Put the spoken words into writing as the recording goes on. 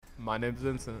My name's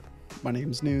Vincent. My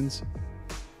name's Noons.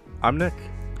 I'm Nick.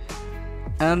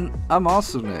 And I'm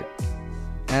also Nick.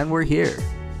 And we're here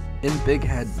in big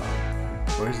head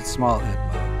mode. Or is it small head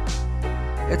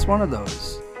mode? It's one of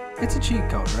those. It's a cheat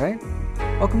code, right?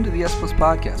 Welcome to the S Plus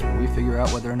Podcast, where we figure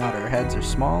out whether or not our heads are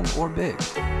small or big.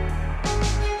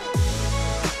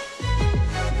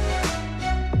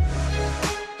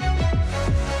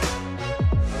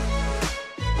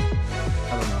 I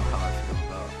don't know how I feel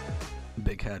about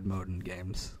big head mode in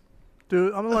games.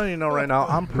 Dude, I'm letting you know right now,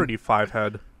 I'm pretty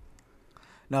 5-head.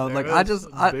 No, There like it is,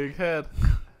 big head.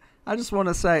 I just want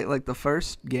to say, like, the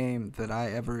first game that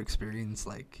I ever experienced,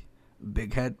 like,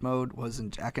 big head mode was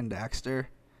in Jak and Daxter.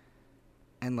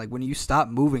 And, like, when you stop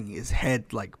moving, his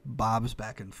head, like, bobs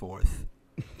back and forth.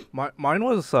 Mine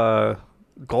was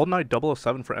GoldenEye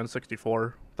 007 for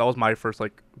N64. That was my first,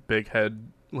 like, big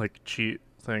head, like, cheat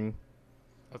thing.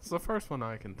 That's the first one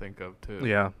I can think of, too.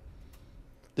 Yeah.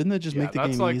 Didn't that just make the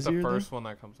game easier? That's like easier? the first one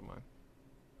that comes to mind.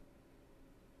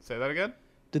 Say that again?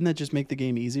 Didn't that just make the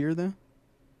game easier though?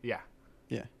 Yeah.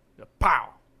 Yeah. Pow!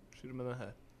 Shoot him in the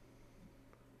head.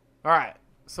 All right.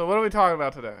 So what are we talking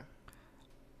about today?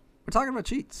 We're talking about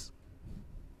cheats.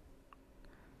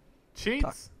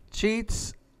 Cheats?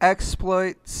 Cheats,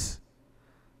 exploits,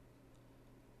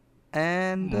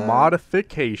 and...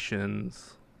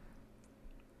 Modifications.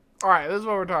 All right, this is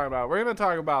what we're talking about. We're going to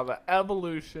talk about the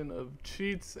evolution of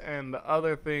cheats and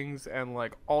other things and,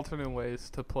 like, alternate ways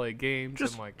to play games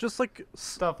Just and, like, like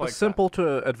stuff like simple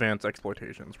to advanced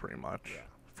exploitations, pretty much. Yeah.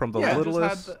 From the Yeah, just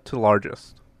littlest had to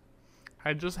largest.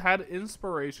 I just had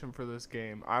inspiration for this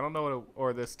game. I don't know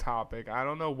or this topic. I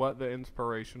don't know what the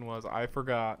inspiration was. I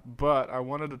forgot. But I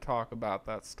wanted to talk about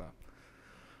that stuff.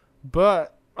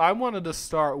 But I wanted to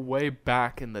start way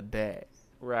back in the day,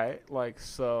 right? Like,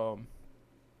 so,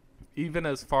 even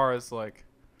as far as, like,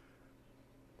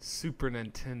 Super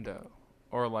Nintendo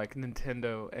or, like,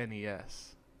 Nintendo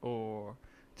NES or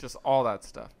just all that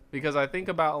stuff. Because I think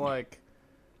about, like,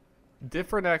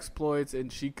 different exploits and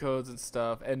cheat codes and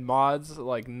stuff and mods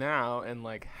like now, and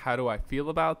like how do I feel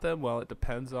about them? Well, it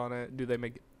depends on it. Do they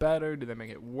make it better? Do they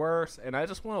make it worse? And I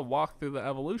just want to walk through the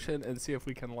evolution and see if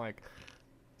we can like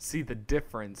see the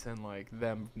difference in like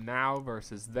them now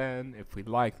versus then, if we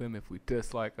like them, if we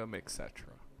dislike them, etc.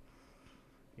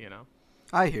 You know?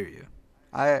 I hear you.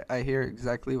 I hear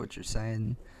exactly what you're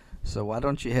saying. So why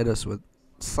don't you hit us with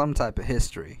some type of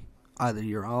history, either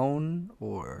your own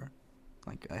or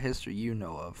like a history you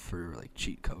know of for like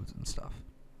cheat codes and stuff.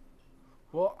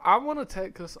 Well, I want to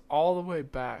take us all the way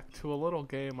back to a little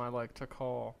game I like to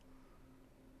call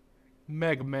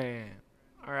Mega Man.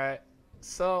 All right.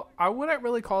 So I wouldn't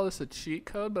really call this a cheat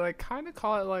code, but I kind of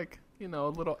call it like, you know, a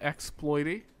little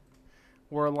exploity,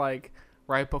 where like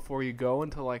right before you go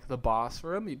into like the boss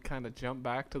room, you'd kind of jump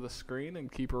back to the screen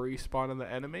and keep respawning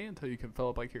the enemy until you can fill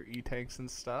up like your E-tanks and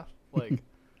stuff. Like,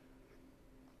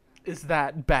 is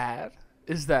that bad?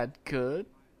 Is that good?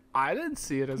 I didn't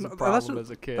see it as a problem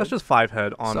as a kid. That's just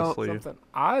 5-head, honestly. Something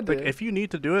I did. Like, if you need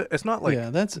to do it, it's not like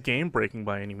that's game breaking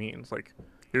by any means. Like,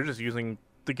 you're just using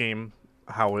the game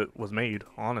how it was made,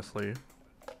 honestly.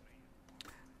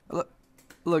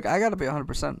 Look, I gotta be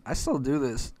 100%. I still do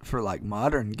this for like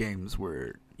modern games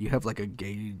where you have like a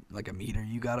gauge, like a meter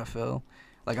you gotta fill.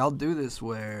 Like, I'll do this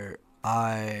where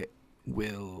I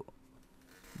will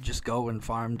just go and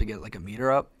farm to get like a meter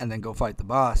up and then go fight the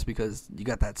boss because you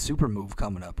got that super move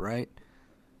coming up, right?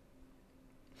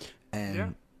 And Yeah.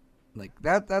 like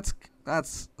that's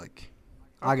like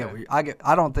Okay.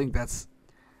 I don't think that's,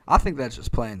 I think that's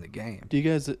just playing the game. Do you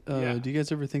guys Yeah. do you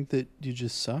guys ever think that you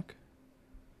just suck?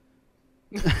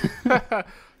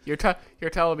 You're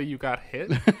telling me you got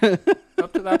hit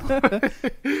up to that point?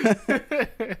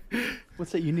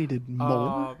 What's that you needed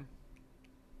more?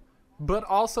 But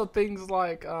also things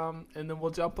like, and then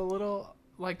we'll jump a little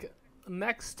like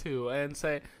next to and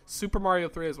say Super Mario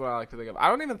 3 is what I like to think of. I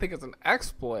don't even think it's an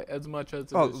exploit as much as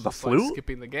it's Oh, just the like flute?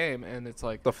 skipping the game, and it's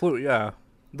like The flute, yeah.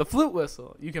 the flute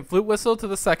whistle. You can flute whistle to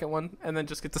the second one, and then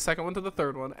just get the second one to the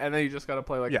third one, and then you just gotta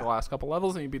play like Yeah. the last couple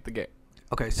levels, and you beat the game.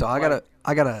 Okay, so I gotta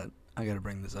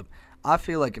bring this up. I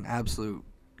feel like an absolute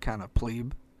kind of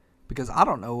plebe because I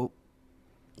don't know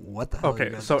what the hell Okay, you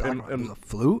guys so are talking in- about. in- There's a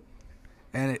flute,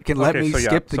 and it can let me so yeah,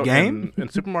 skip the so game. In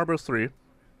Super Mario Bros. 3,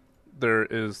 there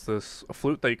is this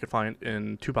flute that you can find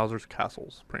in two Bowser's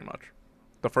castles, pretty much.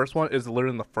 The first one is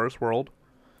literally in the first world,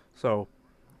 so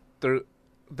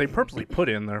they purposely put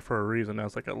it in there for a reason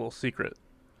as like a little secret.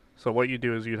 So what you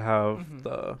do is you'd have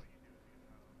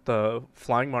the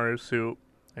flying Mario suit,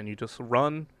 and you just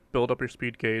run, build up your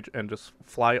speed gauge, and just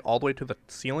fly all the way to the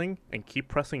ceiling and keep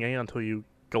pressing A until you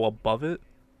go above it,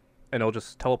 and it'll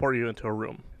just teleport you into a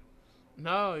room.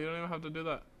 No, you don't even have to do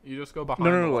that. You just go behind.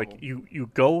 No, no, the no. level. Like you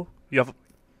go. You're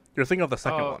thinking of the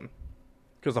second Oh. one,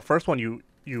 because the first one you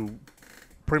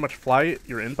pretty much fly.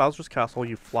 You're in Bowser's castle.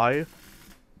 You fly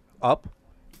up.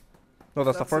 No,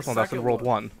 that's the That's first the one. That's in second World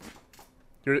one. 1.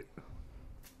 You're.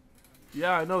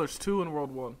 Yeah, I know. There's 2 in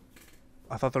World 1.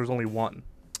 I thought there was only one.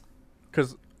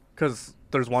 Cause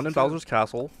there's one in There's two. Bowser's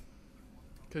castle.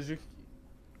 Cause you.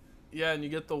 Yeah, and you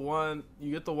get the one.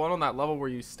 You get the one on that level where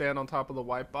you stand on top of the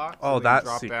white box. Oh, and then that you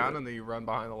drop secret. down and then you run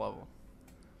behind the level.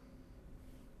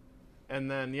 And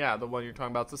then yeah, the one you're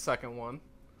talking about is the second one.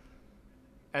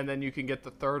 And then you can get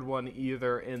the third one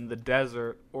either in the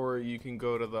desert or you can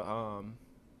go to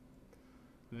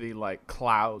the like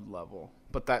cloud level,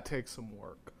 but that takes some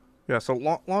work. Yeah. So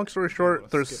long story gonna short,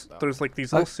 skip there's that like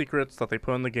these little secrets that they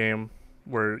put in the game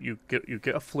where you get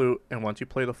a flute, and once you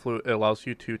play the flute, it allows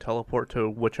you to teleport to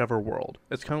whichever world.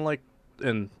 It's kind of like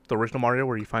in the original Mario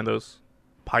where you find those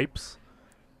pipes.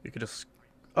 You could just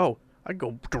I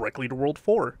go directly to World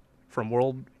 4 from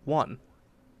World 1.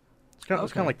 It's kind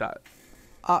of Okay. like that.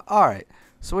 All right.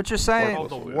 So what you're saying? Called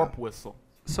the whistle, yeah. warp whistle.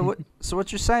 So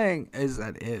what you're saying is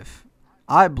that if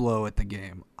I blow at the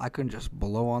game, I can just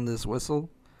blow on this whistle,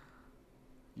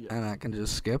 Yeah. and I can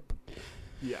just skip.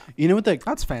 Yeah. You know what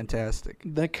That's fantastic.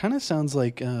 that kind of sounds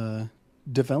like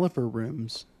developer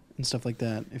rooms and stuff like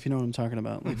that, if you know what I'm talking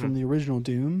about. Like from the original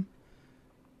Doom,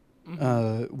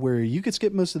 where you could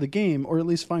skip most of the game, or at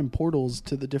least find portals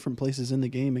to the different places in the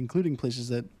game, including places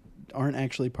that aren't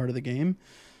actually part of the game,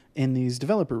 in these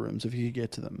developer rooms if you could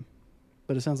get to them.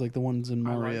 But it sounds like the ones in I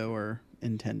like Mario are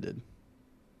intended.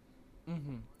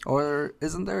 Or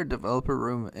isn't there a developer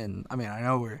room in? I mean, I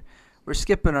know we're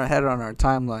skipping ahead on our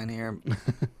timeline here,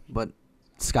 but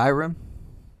Skyrim.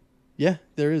 Yeah,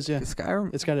 there is, yeah. Is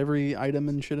Skyrim. It's got every item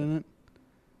and shit in it.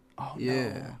 Oh,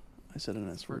 Yeah. no. I said an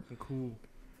S word. Freaking cool.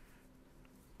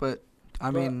 But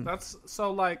I But mean, that's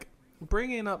so like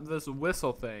bringing up this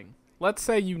whistle thing. Let's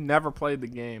say you never played the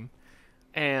game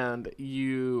and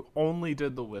you only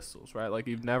did the whistles, right? Like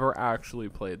you've never actually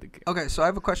played the game. okay. So I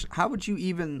have a question. How would you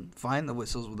even find the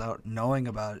whistles without knowing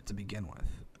about it to begin with,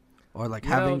 or like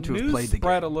having to have news played the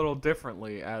spread game? a little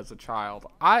differently as a child.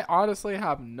 I honestly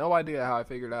have no idea how I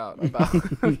figured out about.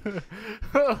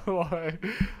 like,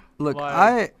 Look, like,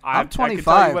 I'm I can tell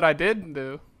 25. you what I didn't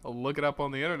do. I'll look it up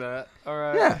on the internet. All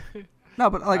right. Yeah. No,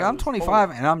 but like I I'm was 25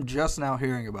 four. and I'm just now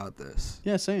hearing about this.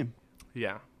 Yeah, same.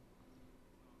 Yeah.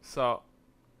 So,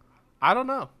 I don't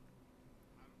know.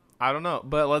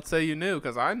 But let's say you knew,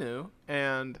 because I knew.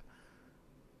 And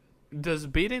does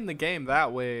beating the game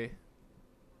that way,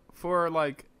 for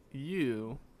like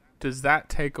you, does that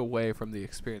take away from the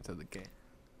experience of the game?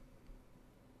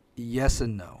 Yes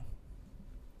and no.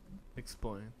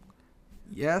 Explain.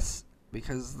 Yes,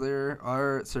 because there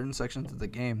are certain sections of the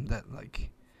game that like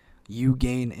you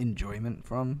gain enjoyment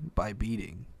from by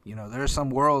beating. You know, there are some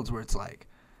worlds where it's like,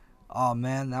 oh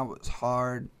man, that was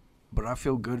hard, but I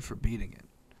feel good for beating it.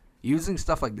 Using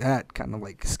stuff like that, kind of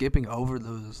like skipping over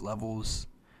those levels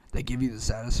that give you the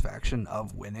satisfaction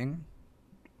of winning,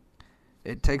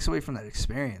 it takes away from that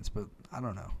experience, but I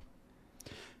don't know.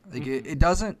 Like it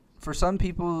doesn't, for some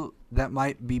people, that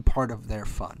might be part of their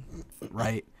fun,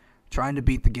 right? Trying to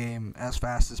beat the game as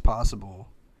fast as possible,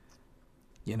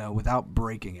 you know, without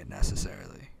breaking it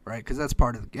necessarily, right? Because that's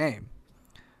part of the game.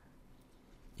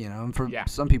 You know, and for Yeah.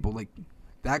 some people, like,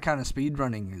 that kind of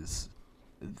speedrunning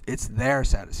it's their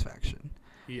satisfaction.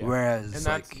 Yeah. Whereas, And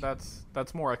like,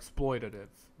 that's more exploitative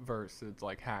versus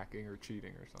like hacking or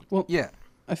cheating or something. Well, yeah,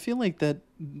 I feel like that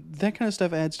kind of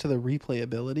stuff adds to the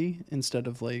replayability instead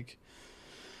of like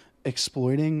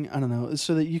exploiting. I don't know,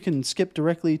 so that you can skip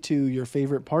directly to your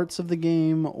favorite parts of the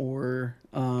game, or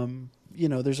you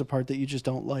know, there's a part that you just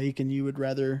don't like and you would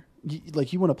rather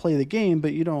you want to play the game,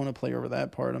 but you don't want to play over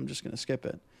that part. I'm just gonna skip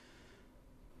it.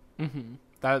 Mm-hmm.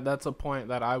 That's a point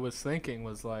that I was thinking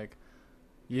was like,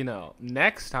 you know,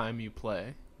 next time you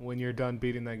play, when you're done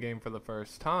beating that game for the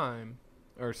first time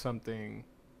or something,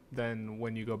 then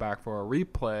when you go back for a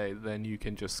replay, then you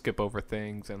can just skip over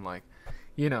things and like,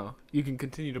 you know, you can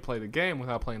continue to play the game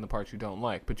without playing the parts you don't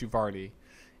like, but you've already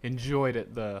enjoyed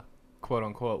it the quote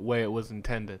unquote way it was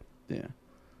intended. Yeah.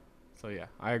 So yeah,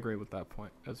 I agree with that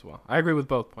point as well. I agree with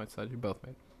both points that you both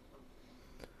made.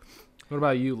 What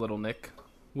about you, little Nick?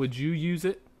 Would you use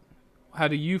it? How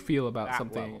do you feel about That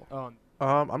something? level.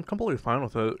 I'm completely fine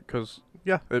with it because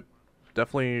yeah, it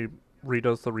definitely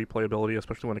redoes the replayability,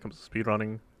 especially when it comes to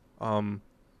speedrunning.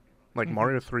 Like Mhm.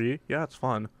 Mario 3, yeah, it's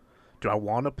fun. Do I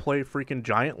want to play freaking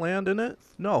Giant Land in it?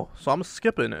 No, so I'm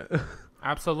skipping it.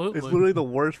 Absolutely. It's literally the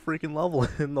worst freaking level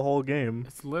in the whole game.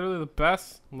 It's literally the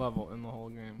best level in the whole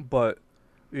game. But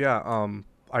yeah,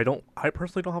 I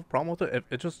personally don't have a problem with it.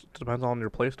 It just depends on your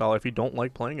playstyle. If you don't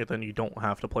like playing it, then you don't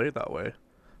have to play it that way.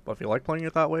 But if you like playing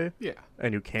it that way, Yeah.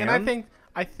 and you can, And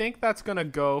I think that's gonna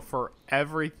go for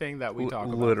everything that we talk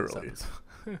about. literally. This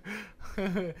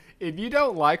episode. If you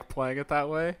don't like playing it that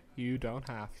way, you don't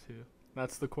have to.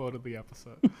 That's the quote of the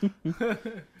episode.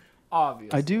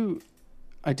 Obviously.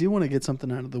 I do want to get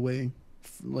something out of the way,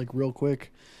 like real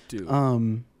quick. do.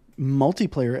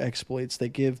 Multiplayer exploits that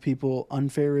give people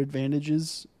unfair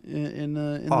advantages in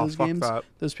those fuck games. that.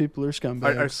 Those people are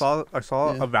scumbags. I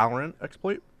saw Yeah. a Valorant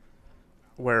exploit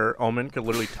where Omen could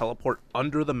literally teleport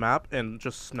under the map and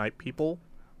just snipe people.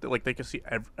 Like they could see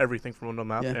everything from under the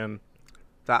map, Yeah. and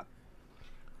that.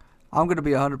 I'm gonna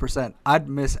be 100%. I'd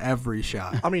miss every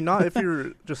shot. I mean, not if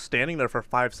you're just standing there for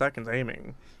 5 seconds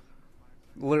aiming.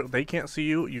 They can't see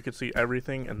you. You could see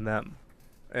everything in them,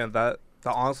 and that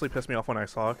honestly pissed me off when I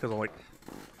saw it because I'm like,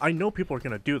 I know people are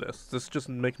gonna do this. This just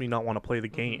makes me not want to play the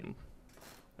game.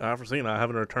 And after seeing that, I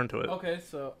haven't returned to it. Okay,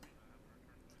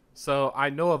 so I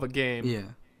know of a game Yeah.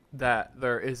 that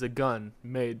there is a gun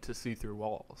made to see through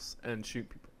walls and shoot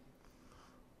people.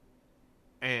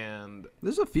 And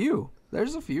There's a few.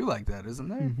 There's a few like that, isn't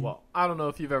there? well, I don't know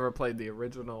if you've ever played the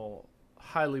original,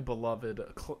 highly beloved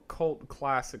cult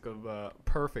classic of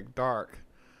Perfect Dark,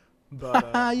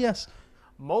 but Yes.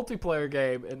 multiplayer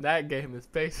game, and that game is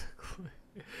basically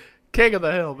King of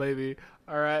the Hill, baby.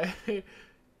 All right,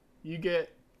 you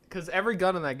get because every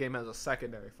gun in that game has a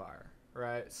secondary fire,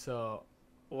 right? So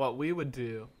what we would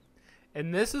do,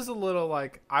 and this is a little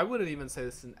like I wouldn't even say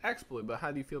this is an exploit, but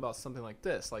how do you feel about something like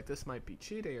this? Like this might be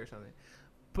cheating or something,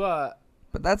 but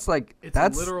But that's it's a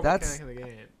literal mechanic of the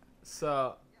game.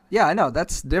 So yeah, I know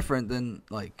that's different than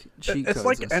like cheat It's codes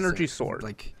like necessarily. Energy Sword.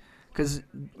 Like, because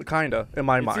Kinda, in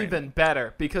my it's mind. even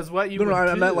better because what you No, would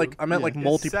I do, meant like is set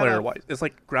multiplayer up- wise. It's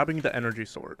like grabbing the energy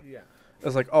sword. Yeah.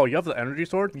 It's like, oh, you have the energy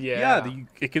sword. Yeah.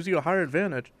 It gives you a higher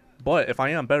advantage. But if I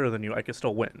am better than you, I can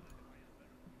still win.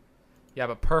 Yeah,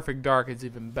 but Perfect Dark is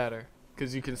even better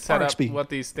because you can set up RXP. what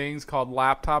these things called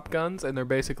laptop guns, and they're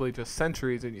basically just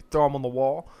sentries, and you throw them on the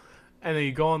wall, and then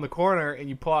you go in the corner and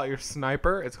you pull out your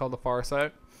sniper. It's called the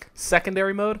Farsight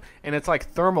secondary mode, and it's like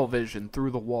thermal vision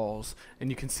through the walls, and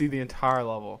you can see the entire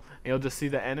level. And you'll just see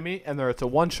the enemy, and it's a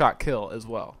one-shot kill as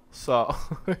well. So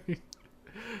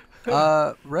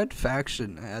Red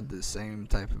Faction had the same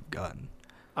type of gun,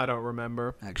 I don't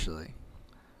remember. actually.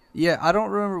 Yeah, I don't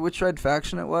remember which Red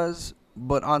Faction it was,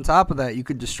 but on top of that, you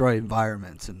could destroy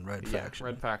environments in Red Yeah, Faction.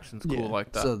 Red Faction's cool Yeah.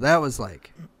 like that. So that was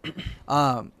like,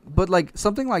 but like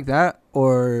something like that,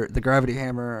 or the Gravity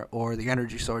Hammer, or the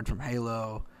Energy Sword from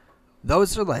Halo,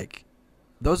 those are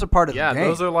part of yeah, the game.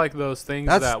 those are like those things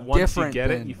That's that once you different get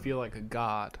it, than- you feel like a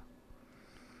god.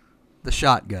 The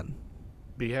shotgun.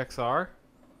 BXR?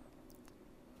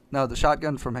 No, the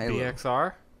shotgun from Halo.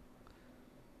 BXR?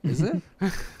 Is it?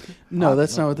 No, I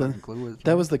that's don't not what know the. if I can clue it.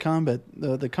 That was the combat,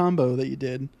 the combo that you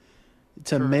did.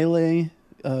 It's a Correct. melee,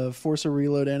 force a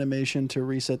reload animation to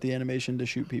reset the animation to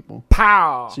shoot people.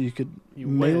 Pow! So you could You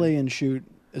melee win. and shoot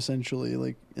essentially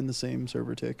like in the same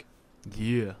server tick.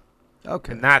 Yeah.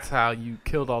 Okay. And that's how you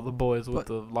killed all the boys with But-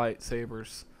 the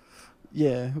lightsabers.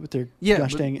 Yeah, with their Yeah,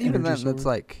 gosh but dang even energy then, sword. that's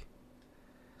like,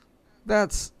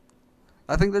 that's.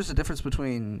 I think there's a difference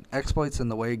between exploits and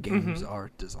the way games Mhm.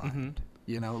 are designed.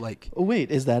 You know, like Oh wait,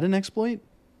 is that an exploit?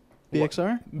 What?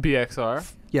 BXR?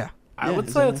 BXR? yeah, I Yeah, would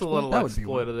is say that an it's a exploit? little That would be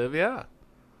one. exploitative, yeah.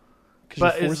 'Cause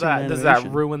But you're is forcing an does that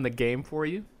animation. ruin the game for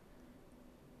you?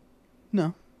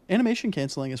 No, animation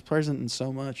canceling is present in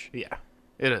so much. Yeah,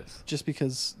 it is. Just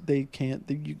because they can't,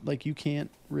 you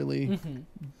can't really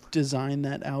design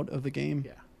that out of a game.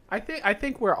 Yeah. I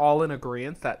think we're all in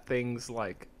agreement that things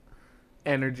like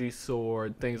Energy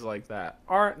Sword, things like that,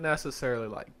 aren't necessarily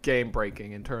like game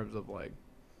breaking in terms of like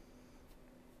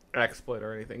exploit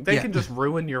or anything. They Yeah. can just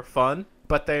ruin your fun,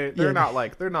 but they're Yeah. not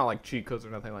like cheat codes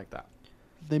or nothing like that.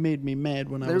 They made me mad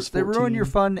when I they was they 14. ruin your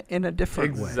fun in a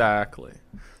different way. Exactly.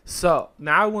 So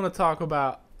now I want to talk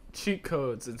about cheat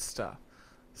codes and stuff.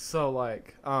 So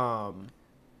like,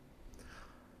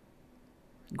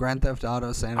 Grand Theft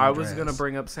Auto, San I Andreas. was gonna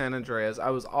bring up San Andreas. I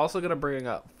was also gonna bring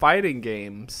up fighting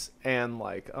games and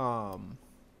like,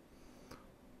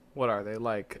 what are they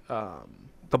like?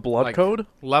 The blood Like- code?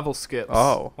 Level skips.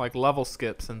 Oh. Like level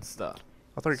skips and stuff.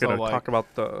 I thought you were So, gonna like, talk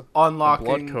about the Unlocking.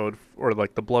 blood code or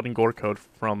like the blood and gore code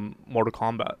from Mortal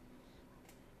Kombat.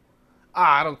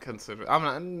 I don't consider. I'm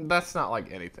not. That's not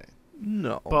like anything.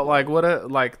 No. But like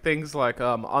like things like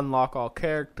unlock all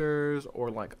characters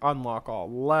or like unlock all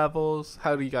levels.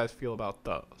 How do you guys feel about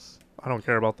those? I don't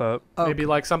care about that. Oh, Maybe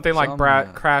like something like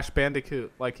some, Crash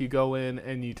Bandicoot. Like you go in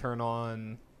and you turn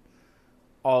on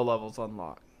all levels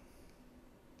unlocked.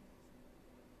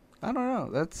 I don't know.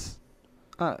 That's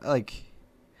like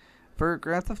for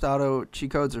Grand Theft Auto,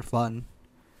 cheat codes are fun,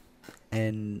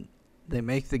 and they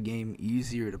make the game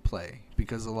easier to play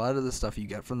because a lot of the stuff you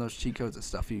get from those cheat codes is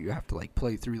stuff you have to like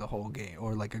play through the whole game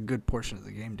or like a good portion of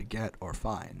the game to get or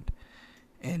find.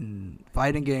 In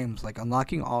fighting games, like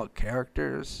unlocking all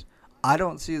characters, I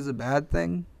don't see as a bad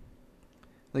thing.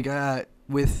 Like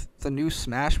with the new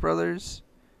Smash Brothers,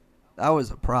 that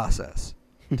was a process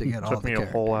to get all Took the me characters.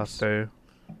 a whole last day.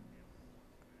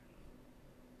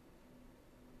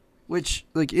 Which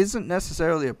like isn't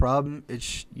necessarily a problem.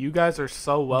 It's You guys are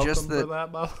so welcome Just for that-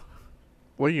 that, Mo.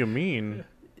 What do you mean?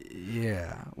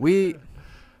 yeah, we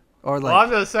or like Well, I'm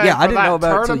just saying. yeah, I for didn't that know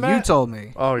about it until you tournament, told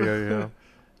me. Oh yeah, yeah.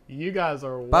 You guys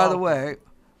are. By the welcome. way,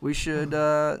 we should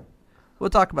we'll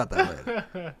talk about that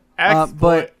later.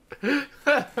 Exploit.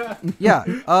 Yeah,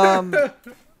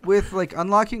 with like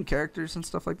unlocking characters and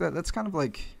stuff like that, that's kind of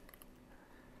like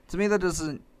to me that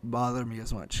doesn't bother me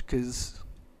as much because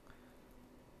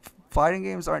fighting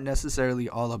games aren't necessarily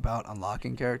all about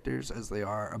unlocking characters as they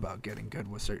are about getting good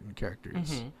with certain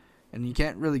characters. Mhm. And you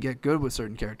can't really get good with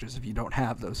certain characters if you don't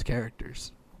have those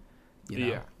characters. You know?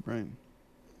 Yeah, Right.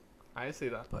 I see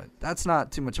that. But that's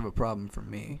not too much of a problem for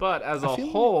me. But as I a feel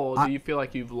like whole, I- do you feel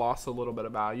like you've lost a little bit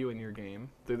of value in your game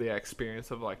through the experience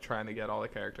of like trying to get all the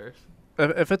characters?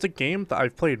 If it's a game that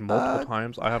I've played multiple Uh,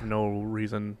 times, I have no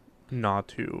reason not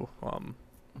to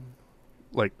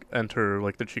like enter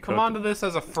like the cheat Come code. on to this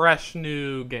as a fresh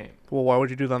new game. Well, why would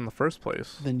you do that in the first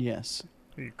place? Then yes.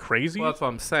 Are you crazy? Well, that's what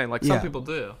I'm saying. Like some Yeah. people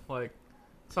do. Like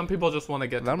some people just want to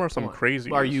get. Them to are the some point.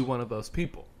 crazies. Are you one of those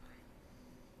people?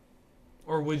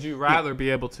 Or would you rather be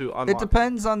able to unlock? It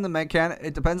depends on the mechanic.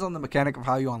 It depends on the mechanic of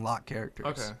how you unlock characters.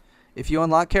 Okay. If you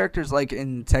unlock characters like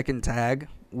in Tekken Tag,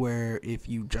 where if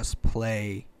you just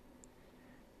play,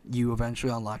 you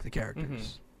eventually unlock the characters,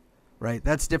 Mhm. right?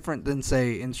 That's different than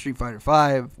say in Street Fighter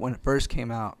V when it first came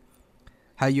out,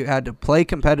 how you had to play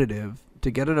competitive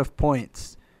to get enough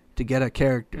points to get a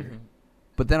character, Mhm.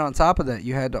 but then on top of that,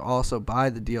 you had to also buy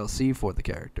the DLC for the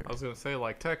character. I was gonna say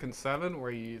like Tekken 7,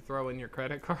 where you throw in your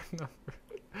credit card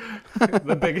number.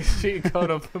 The biggest cheat code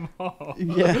of them all.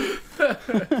 Yeah.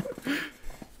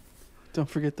 Don't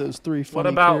forget those three funny What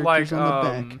about characters like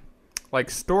on the back. like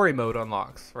story mode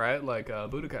unlocks, right? Like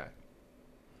Budokai.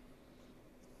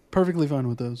 Perfectly fine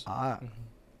with those.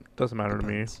 Doesn't matter to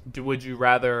me. Depends. Would you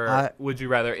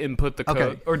rather input the code,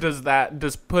 Okay. or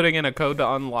does putting in a code to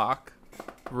unlock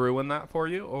ruin that for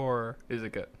you, or is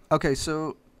it good? Okay,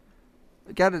 so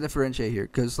got to differentiate here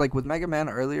because like with Mega Man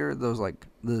earlier, those like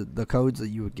the codes that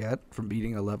you would get from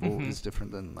beating a level Mhm. is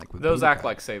different than like with Those act Budokai.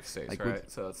 like save states, Like with-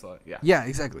 right? So it's like Yeah,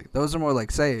 exactly. Those are more like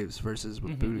saves versus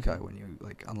with Mhm. Budokai when you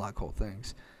like unlock whole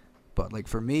things. But like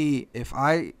for me, if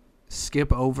I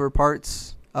skip over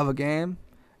parts of a game,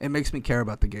 it makes me care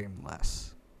about the game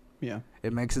less. Yeah.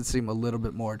 It makes it seem a little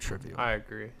bit more trivial. I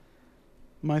agree.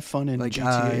 My fun in Like,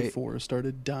 GTA I- 4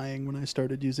 started dying when I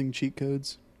started using cheat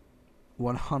codes.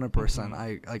 100%.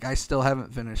 Mhm. I still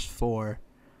haven't finished 4.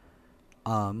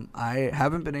 I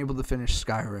haven't been able to finish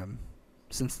Skyrim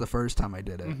since the first time I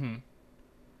did it. hmm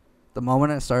The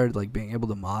moment I started like being able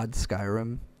to mod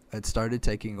Skyrim, it started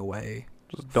taking away.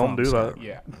 Just don't from do that. Skyrim.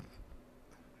 Yeah.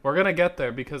 We're gonna get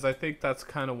there because I think that's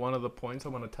kind of one of the points I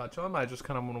want to touch on. I just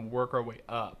kind of want to work our way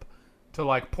up to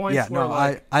like points Yeah, where no,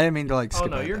 like I didn't mean to like oh skip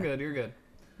no, right you're there. good, you're good.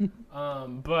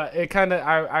 But it kind of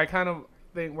I kind of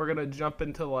think we're gonna jump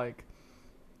into like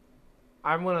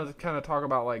I'm gonna kind of talk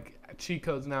about like cheat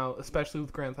codes now, especially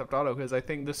with Grand Theft Auto, because I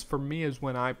think this for me is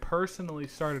when I personally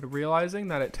started realizing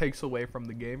that it takes away from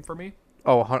the game for me.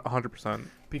 Oh, 100%.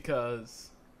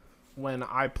 Because when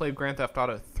I played Grand Theft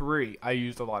Auto 3, I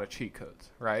used a lot of cheat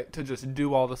codes, right? To just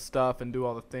do all the stuff and do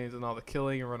all the things and all the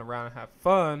killing and run around and have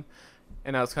fun.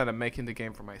 And I was kind of making the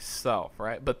game for myself,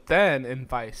 right? But then in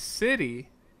Vice City,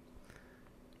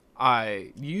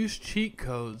 I used cheat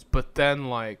codes, but then,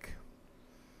 like,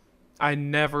 I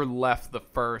never left the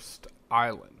first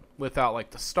island without,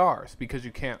 like, the stars because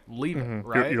you can't leave Mhm. it, You're-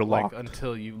 right? you're like, locked.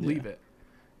 until you leave it.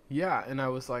 Yeah, and I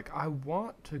was like, I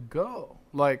want to go.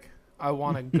 Like, I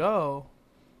want to go,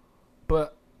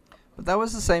 but But that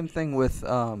was the same thing with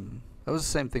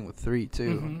 3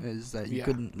 too. Mhm. Is that you Yeah.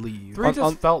 couldn't leave. 3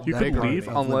 just felt You could bigger to leave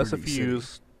me. unless if Liberty you City.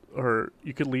 use, or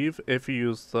you could leave if you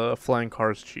use the flying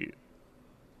cars cheat.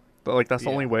 But like that's the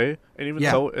Yeah. only way, and even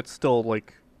Yeah. so, it's still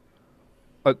like,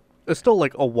 it's still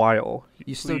like a while.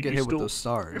 You still get hit with those And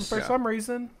stars. for Yeah. some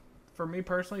reason, for me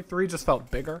personally, 3 just felt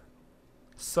bigger.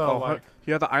 So, Oh, like,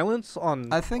 yeah, the islands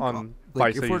on I think, on like,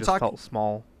 Vice if City we're just talking- felt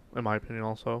small, in my opinion.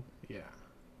 Also, yeah.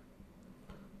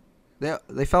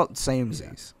 They felt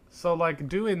samesies. So, like,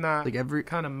 doing that Like every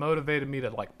kind of motivated me to,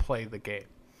 like, play the game.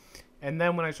 And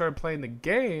then when I started playing the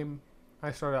game,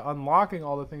 I started unlocking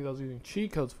all the things I was using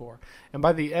cheat codes for. And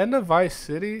by the end of Vice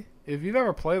City, if you've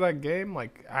ever played that game,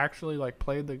 like actually like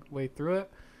played the way through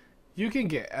it, you can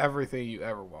get everything you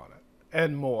ever wanted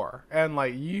and more. And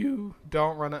like you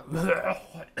don't run out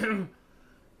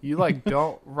you like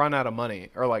don't run out of money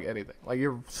or like anything. Like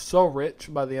you're so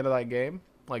rich by the end of that game,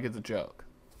 like it's a joke.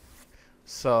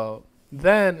 So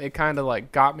then it kind of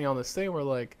like got me on this thing where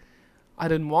like I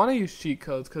didn't want to use cheat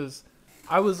codes because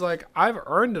I was like, I've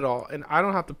earned it all and I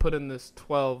don't have to put in this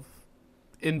 12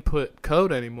 input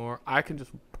code anymore. I can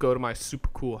just go to my super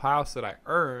cool house that I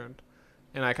earned,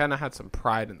 and I kind of had some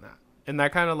pride in that. And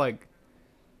that kind of like,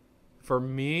 for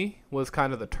me, was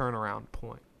kind of the turnaround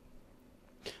point.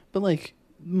 But like,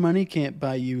 money can't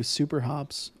buy you super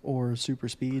hops or super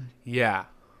speed. Yeah.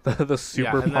 The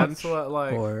super yeah, and punch. that's what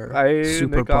like Or Super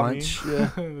super punch. Yeah.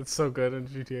 it's so good in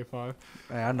GTA 5.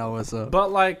 Hey, I know what's up.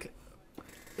 But like,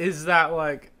 is that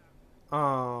like,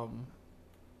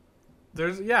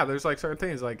 there's like certain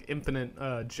things like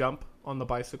infinite jump on the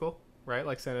bicycle, right?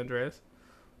 Like San Andreas,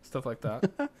 stuff like that.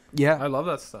 Yeah. I love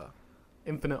that stuff.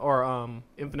 Infinite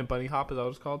bunny hop, is that what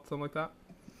it's called? Something like that.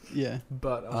 Yeah.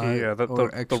 But Yeah,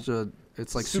 or extra.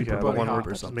 It's like Super yeah, the bunny one hop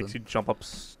where or it something. makes you jump up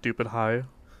stupid high.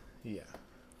 yeah.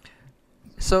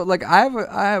 So like I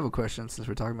have a question since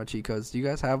we're talking about cheat codes. Do you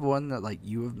guys have one that like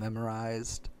you have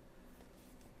memorized?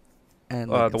 And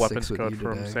like, The it weapons sticks with code you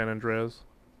from today? San Andreas.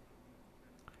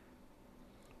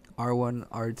 R1,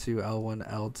 R2,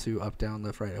 L1, L2, up down,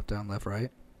 left, right.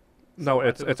 No, So I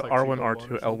it's think it's like R1,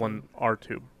 Chico 1 R2, or L1,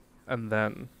 R2, and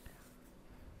then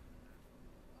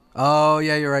Oh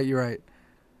yeah, you're right.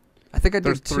 I think I did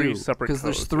There's two three separate because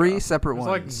there's codes, three yeah. separate There's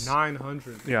ones. like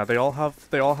 900. yeah, they all have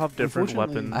different Unfortunately-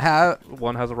 weapons. I have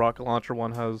One has a rocket launcher,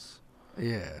 one has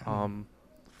yeah,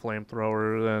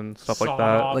 flamethrower and stuff like Sawed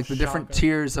that. off. like the different shotgun.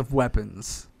 tiers of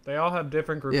weapons. They all have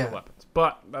different groups of Yeah. weapons,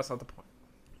 but that's not the point.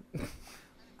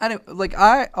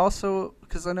 I also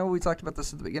because I know we talked about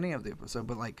this at the beginning of the episode,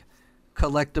 but like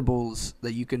collectibles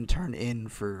that you can turn in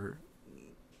for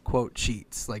quote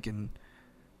cheats, like in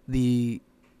the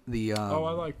Oh,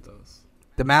 I like those.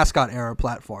 the mascot era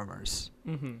platformers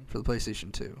Mm-hmm. for the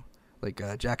PlayStation 2, like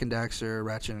Jak and Daxter,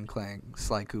 Ratchet and Clank,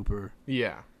 Sly Cooper,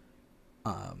 Yeah,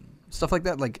 stuff like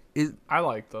that. Like I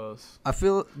like those. I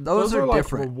feel those are like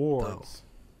different rewards.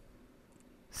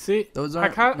 See, Those I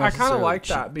aren't kind of necessarily like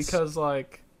that cheats. because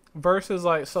like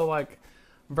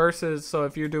versus so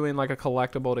if you're doing like a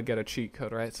collectible to get a cheat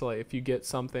code, right? So like if you get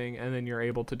something and then you're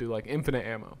able to do like infinite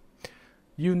ammo,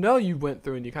 you know you went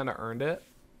through and you kind of earned it,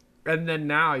 and then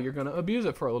now you're gonna abuse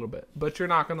it for a little bit, but you're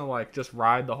not gonna like just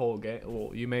ride the whole game.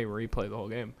 Well, you may replay the whole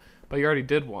game, but you already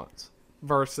did once.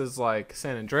 Versus like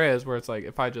San Andreas, where it's like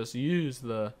if I just use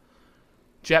the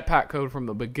jetpack code from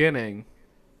the beginning,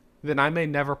 then I may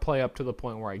never play up to the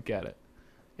point where I get it.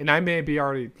 And I may be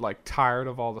already like tired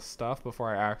of all the stuff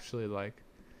before I actually like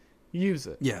use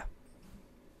it. Yeah.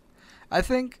 I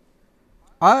think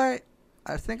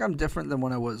I'm different than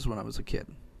when I was a kid.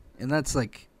 And that's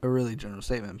like a really general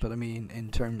statement, but I mean in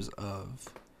terms of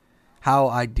how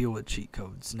I deal with cheat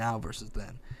codes now versus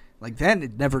then. Like then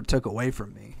it never took away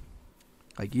from me.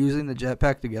 Like using the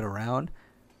jetpack to get around.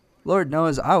 Lord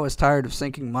knows I was tired of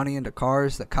sinking money into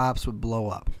cars that cops would blow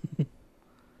up.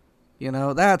 You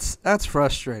know, that's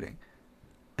frustrating.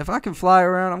 If I can fly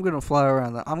around, I'm going to fly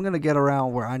around. I'm going to get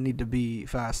around where I need to be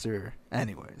faster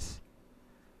anyways.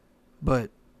 But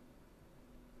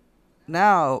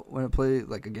now when I play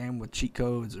like a game with cheat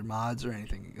codes or mods or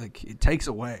anything, like it takes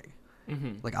away.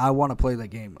 Mm-hmm. Like I want to play that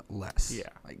game less. Yeah.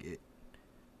 Like it.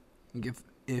 Like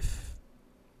if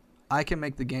I can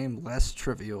make the game less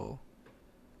trivial,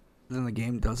 then the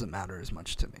game doesn't matter as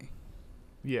much to me.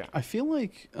 Yeah. I feel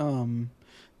like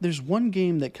there's one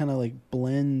game that kind of like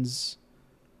blends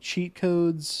cheat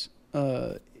codes,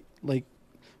 like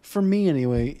for me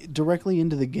anyway, directly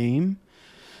into the game.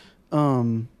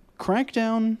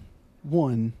 Crackdown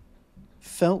 1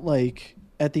 felt like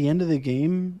at the end of the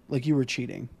game, like you were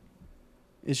cheating.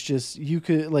 It's just you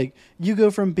could like you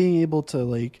go from being able to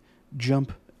like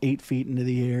jump 8 feet into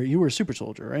the air. You were a super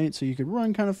soldier, right? So you could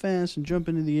run kind of fast and jump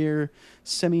into the air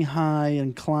semi-high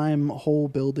and climb whole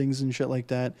buildings and shit like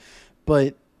that.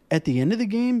 But at the end of the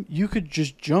game, you could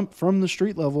just jump from the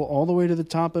street level all the way to the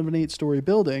top of an 8-story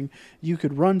building. You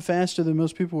could run faster than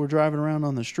most people were driving around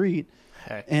on the street.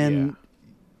 Heck And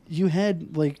you had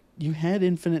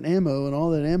infinite ammo, and all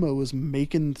that ammo was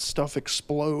making stuff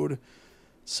explode.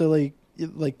 So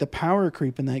like the power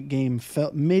creep in that game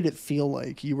made it feel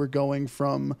like you were going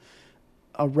from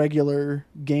a regular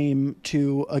game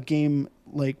to a game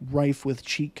like rife with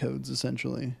cheat codes,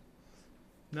 essentially.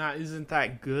 Now, isn't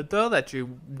that good though that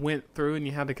you went through and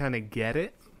you had to kind of get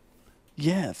it?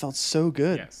 Yeah, it felt so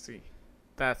good. Yeah, see,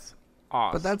 that's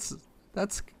awesome. But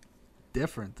that's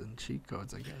different than cheat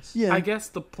codes, I guess. Yeah, I guess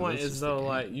the point it's is just a though, game.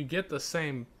 like you get the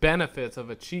same benefits of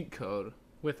a cheat code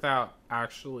without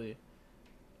actually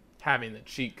having the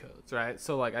cheat codes, right?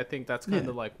 So like I think that's kind Yeah.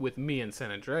 of like with me in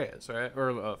San Andreas, right,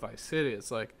 or Vice City.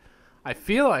 It's like I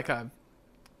feel like I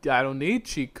don't need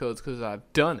cheat codes because I've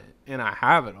done it and I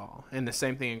have it all. And the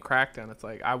same thing in Crackdown. It's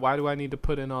like why do I need to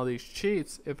put in all these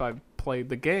cheats if I've played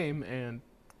the game and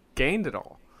gained it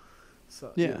all?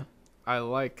 So yeah. I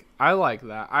like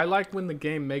that. I like when the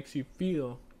game makes you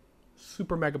feel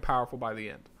super mega powerful by the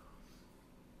end.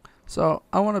 So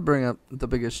I want to bring up the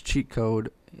biggest cheat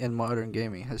code in modern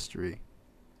gaming history: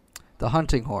 the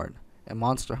hunting horn in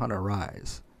Monster Hunter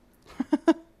Rise.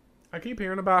 I keep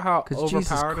hearing about how 'Cause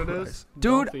Jesus overpowered it is. Christ.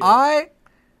 Don't Dude, feel it. I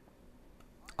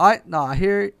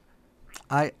hear it.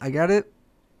 I got it.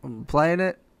 I'm playing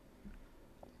it,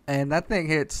 and that thing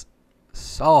hits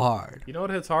so hard. You know what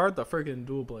hits hard? The freaking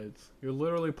dual blades. You're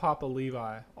literally Papa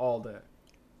Levi all day.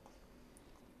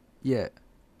 Yeah,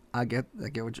 I get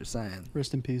what you're saying.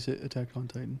 Rest in peace, Attack on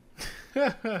Titan.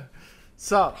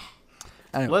 So,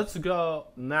 Anyway, let's go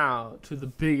now to the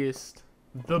biggest,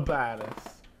 the baddest.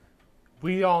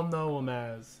 We all know him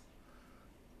as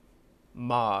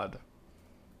Mod.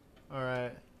 All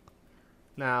right.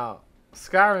 Now,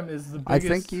 Skyrim is the biggest. I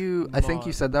think you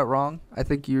mod. said that wrong. I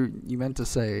think you meant to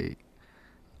say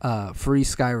free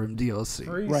Skyrim DLC.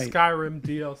 Free Right. Skyrim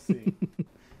DLC.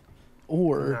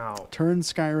 Or Now, turn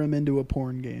Skyrim into a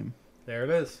porn game. there it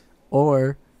is.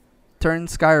 Or turn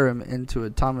Skyrim into a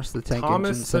Thomas the Tank Engine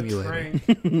Thomas the simulator.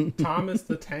 Tank. Thomas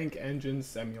the Tank Engine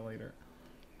Simulator.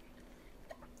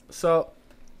 So,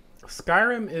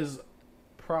 Skyrim is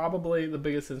probably the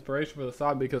biggest inspiration for the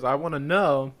song because I want to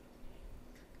know,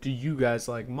 do you guys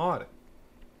like modding?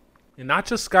 And not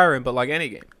just Skyrim, but like any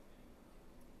game.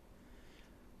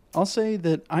 I'll say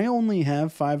that I only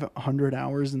have 500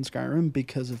 hours in Skyrim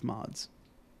because of mods.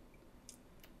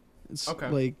 It's Okay.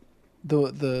 like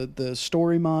the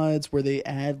story mods where they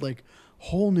add like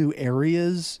whole new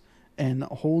areas and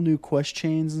whole new quest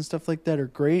chains and stuff like that are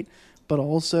great, but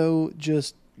also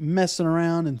just messing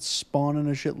around and spawning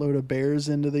a shitload of bears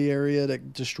into the area to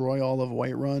destroy all of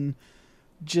Whiterun.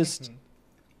 Just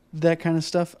that kind of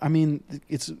stuff. I mean,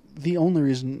 it's the only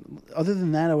reason. Other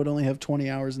than that, I would only have 20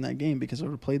 hours in that game because I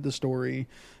would have played the story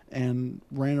and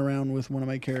ran around with one of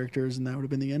my characters, and that would have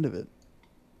been the end of it.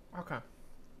 Okay.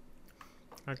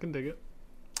 I can dig it.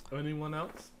 Anyone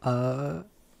else?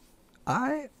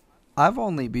 I've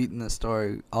only beaten the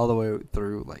story all the way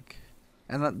through, like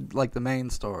the main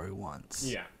story once.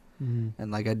 Yeah.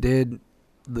 And like I did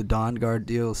the Dawnguard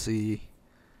DLC,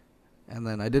 and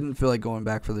then I didn't feel like going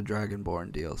back for the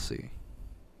Dragonborn DLC.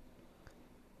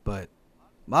 But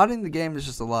modding the game is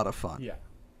just a lot of fun. Yeah.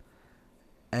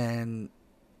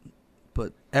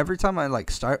 But every time I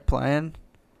like start playing,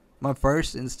 my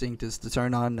first instinct is to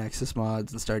turn on Nexus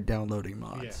mods and start downloading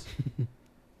mods. Yeah.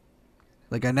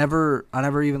 Like I never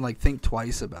even like think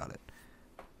twice about it.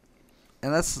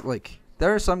 And that's like,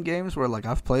 there are some games where like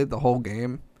I've played the whole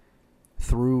game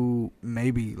through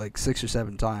maybe like 6 or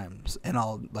 7 times, and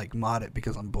I'll like mod it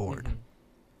because I'm bored, Mhm.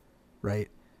 right?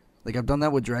 Like I've done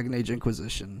that with Dragon Age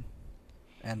Inquisition,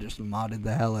 and just modded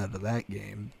the hell out of that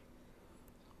game.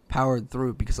 Powered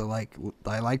through it because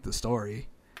I like the story.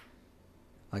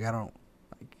 Like I don't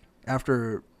like,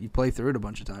 after you play through it a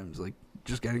bunch of times, like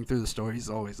just getting through the story is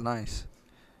always nice.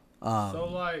 So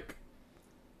like,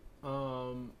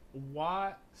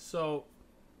 why? So,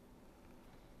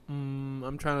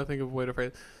 I'm trying to think of a way to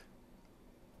phrase.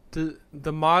 The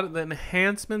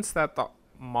enhancements that the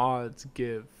mods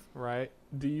give, right?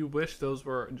 Do you wish those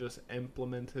were just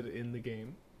implemented in the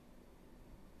game?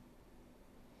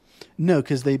 No,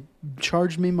 because they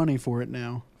charge me money for it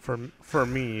now. For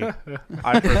me,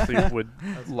 I personally would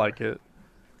like it,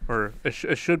 or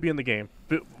it should be in the game.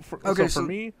 But Okay, so so- for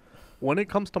me, when it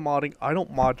comes to modding, I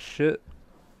don't mod shit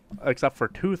except for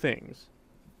 2 things.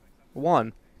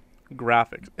 One,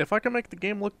 graphics. If I can make the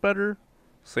game look better,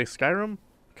 say Skyrim,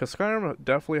 because Skyrim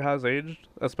definitely has aged,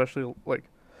 especially like,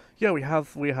 yeah, we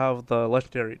have the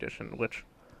Legendary Edition, which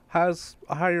has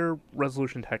higher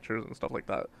resolution textures and stuff like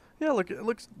that. Yeah, look, it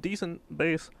looks decent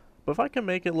base, but if I can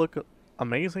make it look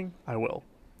amazing, I will.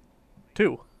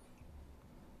 2,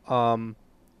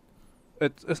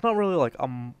 it's not really like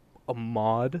a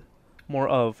mod, more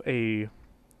of a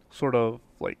sort of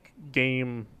like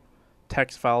game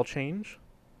text file change,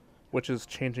 which is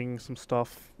changing some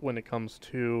stuff when it comes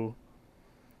to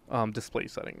display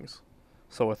settings.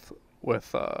 So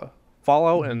with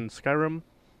Fallout and Skyrim,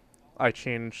 I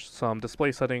changed some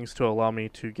display settings to allow me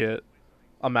to get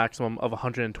a maximum of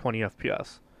 120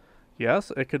 FPS.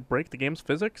 Yes, it could break the game's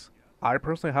physics. I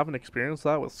personally haven't experienced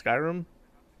that with Skyrim.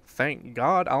 Thank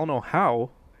God. I don't know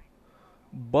how.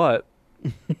 But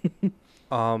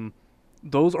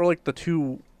those are like the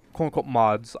two quote unquote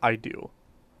mods I do.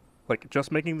 Like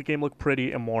just making the game look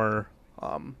pretty and more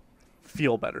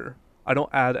feel better. I don't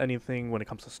add anything when it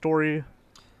comes to story.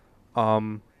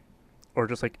 Or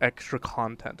just like extra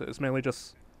content. It's mainly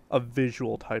just a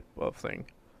visual type of thing.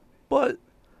 But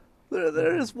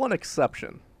there is one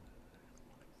exception.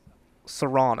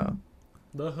 Serana.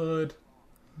 The hood.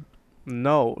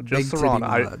 No, just Big titty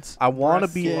Serana. mods. I want to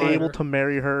Breast be slider. able to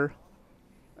marry her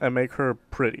and make her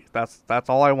pretty. That's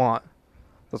all I want.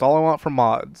 That's all I want from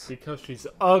mods. Because she's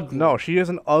ugly. No, she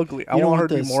isn't ugly. I You don't want her want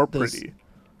to be this- more this- pretty.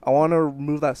 I want to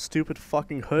remove that stupid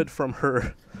fucking hood from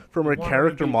her Want her to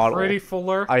character be model. Pretty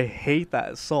fuller. I hate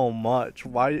that so much.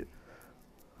 Why?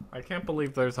 I can't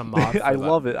believe there's a mod. I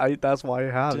love it. That's why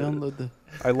I have it. Download the.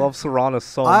 I love Serana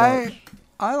so I much.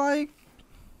 I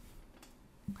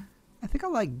think I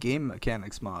like game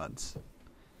mechanics mods.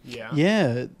 Yeah.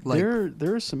 Yeah, Like,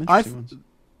 there are some interesting ones.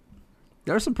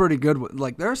 There are some pretty good ones.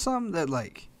 Like there are some that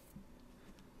like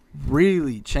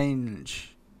really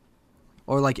change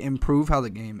or like improve how the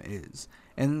game is.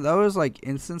 And those like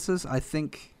instances, I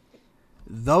think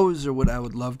those are what I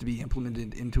would love to be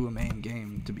implemented into a main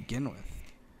game to begin with.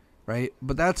 Right?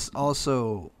 But that's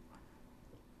also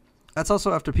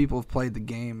after people have played the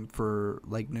game for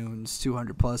like Noon's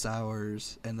 200 plus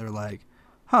hours and they're like,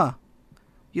 "Huh,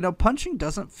 you know, punching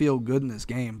doesn't feel good in this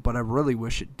game, but I really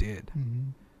wish it did.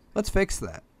 Mhm. Let's fix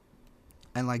that."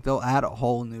 And like they'll add a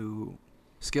whole new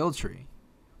skill tree.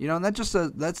 You know, and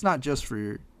that's not just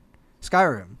for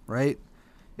Skyrim, right?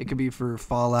 It could be for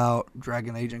Fallout,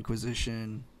 Dragon Age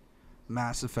Inquisition,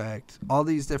 Mass Effect, all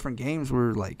these different games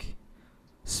where like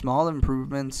small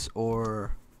improvements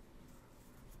or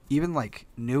even like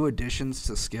new additions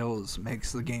to skills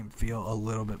makes the game feel a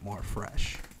little bit more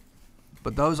fresh.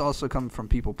 But those also come from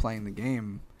people playing the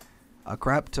game a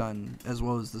crap ton, as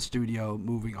well as the studio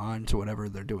moving on to whatever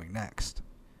they're doing next.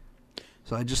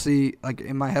 So I just see, like,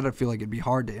 in my head, I feel like it'd be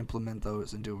hard to implement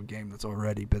those into a game that's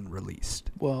already been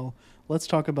released Well, let's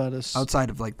talk about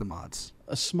outside of like the mods.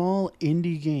 a small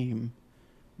indie game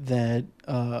that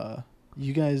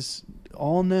you guys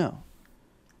all know.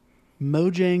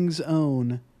 Mojang's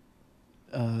own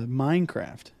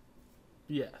Minecraft.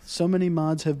 Yes. So many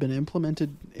mods have been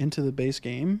implemented into the base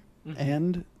game, Mhm.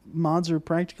 and mods are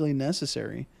practically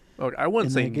necessary. Okay, I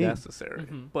wouldn't in say that game. necessary,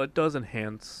 Mhm. but it does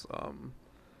enhance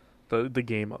the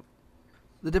game up.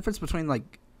 The difference between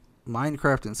like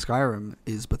Minecraft and Skyrim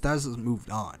is Bethesda's moved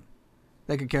on.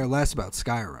 They could care less about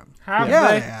Skyrim. Have Yeah,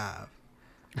 they? they have.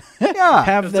 Yeah.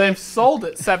 Have Because they? they've sold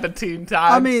it 17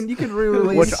 times. I mean, you could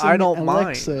re-release. Which I don't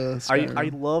Alexa mind. I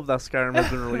Skyrim. love that Skyrim has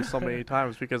been released so many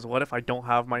times because what if I don't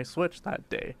have my Switch that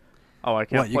day? Oh, I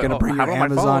can't What, you play. gonna bring have your it on my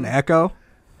Amazon phone. Echo?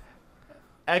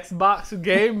 Xbox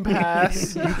Game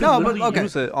Pass. You can No, but literally okay.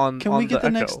 use it on Can on we get the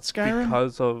Echo next Skyrim?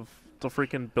 because of the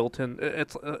freaking built-in.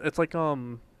 It's like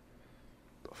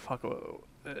fuck.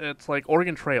 It's like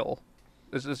Oregon Trail.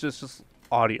 It's just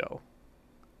audio.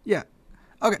 Yeah.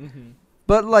 Okay. Mhm.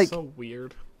 But like so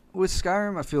weird. with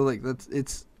Skyrim, I feel like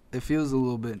it feels a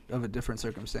little bit of a different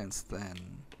circumstance than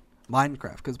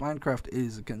Minecraft, because Minecraft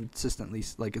is a consistently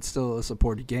like it's still a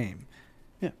supported game.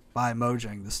 Yeah. By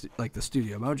Mojang, the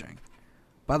studio Mojang.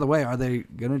 By the way, are they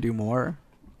gonna do more,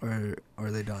 or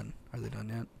are they done? Are they done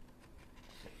yet?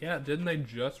 Yeah, didn't they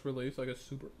just release like a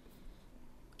super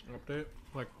update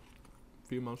like a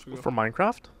few months ago? For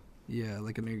Minecraft? Yeah,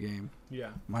 like a new game,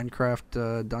 Yeah.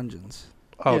 Minecraft Dungeons.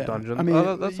 Oh, Yeah, Dungeon. I mean,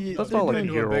 that's y- that's they're about like a doing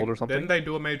Didn't year do a old big- or something. Didn't they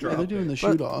do a major Yeah, they're doing the update?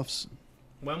 shoot offs.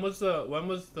 When was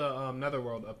the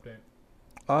Netherworld update?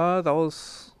 That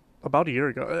was about a year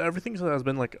ago. Everything has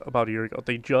been like about a year ago.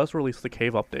 They just released the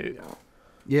cave update,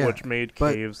 Yeah. which made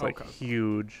but- caves like Okay.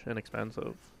 huge and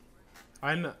expensive.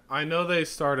 I know they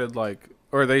started like,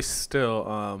 or they still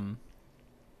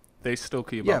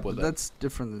keep Yeah, up with but it. that's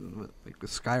different than like the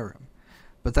Skyrim.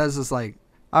 Bethesda's like,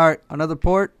 all right, another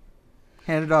port,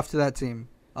 hand it off to that team.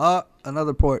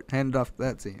 Another port, hand it off to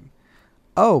that team.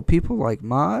 Oh, people like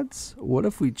mods? What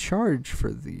if we charge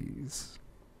for these?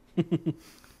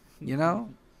 You know?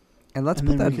 And let's And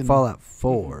put then that we in can- Fallout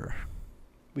 4.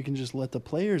 We can just let the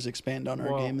players expand on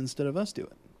our Well- game instead of us do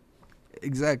it.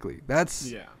 Exactly.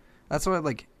 That's Yeah. why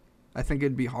like I think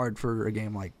it'd be hard for a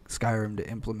game like Skyrim to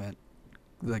implement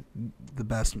like the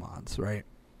best mods, right?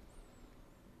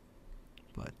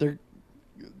 But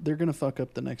They're gonna fuck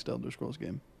up the next Elder Scrolls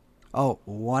game. oh,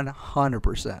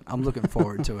 100%. I'm looking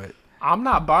forward to it. I'm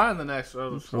not buying the next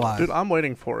Elder Scrolls. Why? Dude, I'm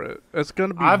waiting for it. It's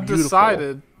gonna be I've beautiful.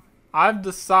 decided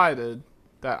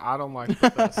that I don't like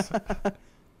Bethesda.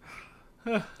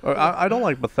 I don't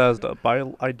like Bethesda,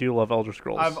 but I do love Elder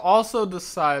Scrolls. I've also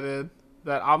decided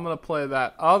that I'm gonna play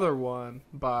that other one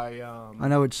by I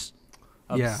know it's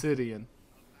yeah. Obsidian.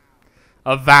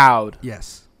 Avowed.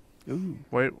 Yes. Ooh.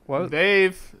 Wait, what?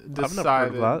 They've I've never heard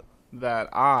decided of that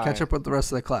I Catch up with the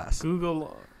rest of the class.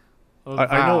 Google.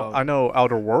 I know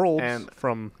Outer Worlds And-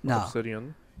 from No.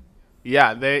 Obsidian.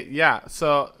 Yeah.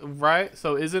 So right.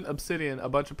 So isn't Obsidian a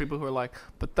bunch of people who are like,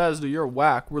 Bethesda, you're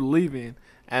whack. We're leaving.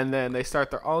 And then they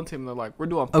start their own team. And they're like, we're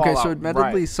doing Fallout. Okay, so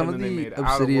admittedly, right. some And of then they the made Outer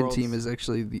Obsidian Worlds. team is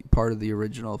actually part of the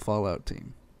original Fallout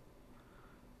team.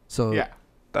 So Yeah.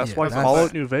 That's Yeah, why that's-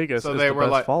 Fallout New Vegas So is they the were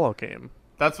best like- Fallout game.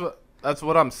 That's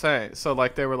what I'm saying. So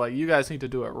like they were like, you guys need to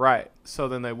do it right. So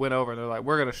then they went over and they're like,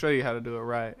 we're gonna show you how to do it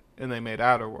right. And they made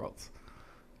Outer Worlds.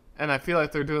 And I feel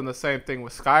like they're doing the same thing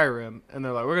with Skyrim. And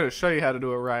they're like, we're gonna show you how to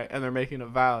do it right. And they're making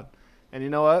Avowed. And you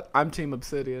know what? I'm Team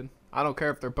Obsidian. I don't care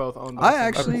if they're both owned by I the same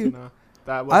actually- person, no.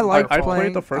 That I wasn't like their I fault. played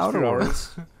playing the first Outer few hours.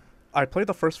 Worlds. I played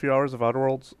the first few hours of Outer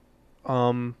Worlds.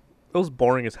 It was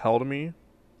boring as hell to me.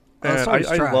 The And story's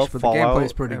I trash, love but the Fallout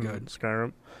gameplay's pretty and good.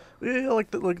 Skyrim. Yeah,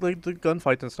 like the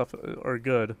gunfights and stuff are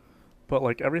good, but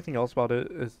like everything else about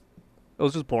it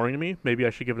was just boring to me. Maybe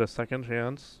I should give it a second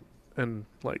chance in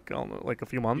like I don't know, like a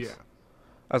few months. Yeah.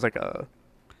 As like a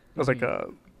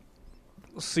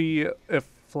see if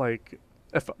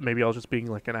maybe I was just being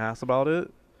like an ass about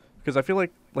it, because I feel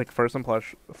like first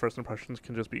impressions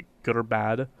can just be good or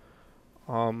bad,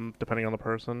 depending on the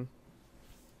person.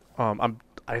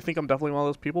 I think I'm definitely one of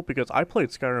those people because I played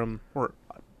Skyrim, or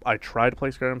I tried to play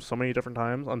Skyrim so many different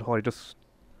times until I just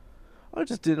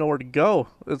didn't know where to go.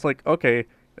 It's like, okay,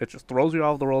 it just throws you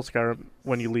out of the world of Skyrim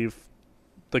when you leave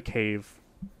the cave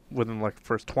within like the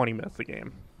first 20 minutes of the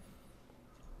game.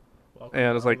 Welcome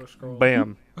And to it's like, Elder Scrolls.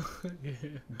 bam, Yeah.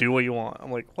 do what you want.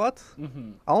 I'm like, what?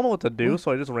 Mm-hmm. I don't know what to do,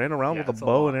 so I just ran around Yeah, with it's a a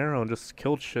bow lot. and arrow and just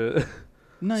killed shit.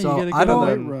 No, So, you gotta I get on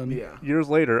don't- that run. Yeah. Years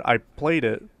later, I played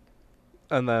it,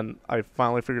 and then I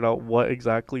finally figured out what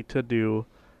exactly to do,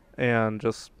 and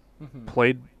just Mm-hmm.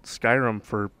 played Skyrim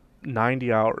for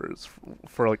 90 hours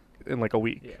for like in like a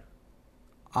week. Yeah.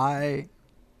 I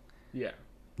Yeah.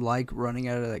 like running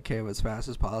out of that cave as fast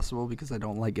as possible because I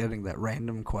don't like getting that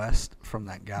random quest from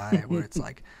that guy where it's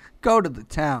like, go to the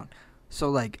town.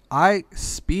 So like I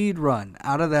speed run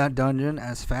out of that dungeon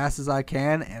as fast as I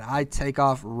can and I take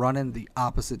off running the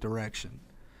opposite direction.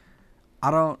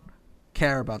 I don't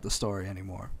care about the story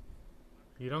anymore.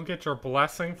 You don't get your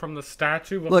blessing from the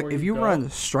statue before Look, if you go? run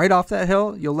straight off that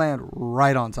hill, you'll land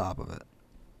right on top of it.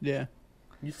 Yeah.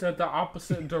 You said the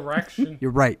opposite direction. You're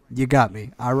right. You got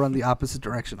me. I run the opposite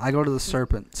direction. I go to the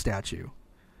serpent statue,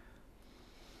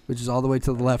 which is all the way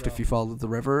to the left if you follow the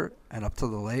river and up to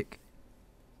the lake.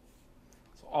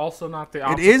 It's also not the It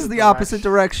opposite is the opposite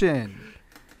direction.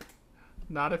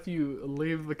 Not if you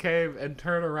leave the cave and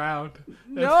turn around.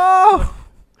 No!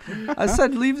 I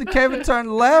said leave the cave and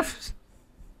turn left.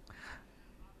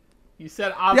 You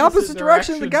said The opposite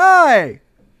direction of the guy.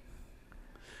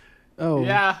 Oh.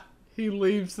 Yeah, he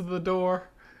leaves the door.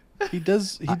 He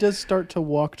does. He does start to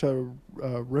walk to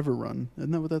River Run.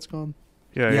 Isn't that what that's called?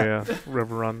 Yeah.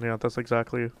 River Run. Yeah, that's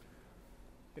exactly.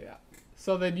 Yeah.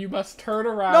 So then you must turn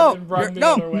around No, and run you're- the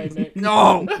no. other way, Nick.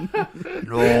 No.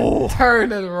 No.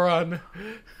 Turn and run.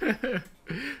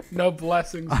 No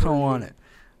blessings. I for don't you. want it.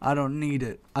 I don't need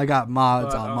it. I got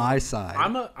mods But, on my side.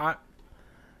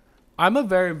 I'm a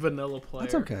very vanilla player.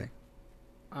 That's okay.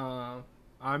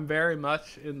 I'm very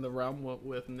much in the realm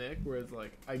with Nick, whereas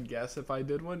like I guess if I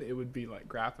did one, it would be like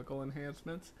graphical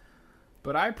enhancements.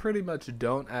 But I pretty much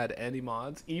don't add any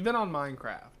mods, even on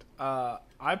Minecraft.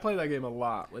 I play that game a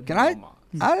lot with Can no I- mods.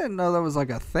 I didn't know that was like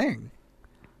a thing.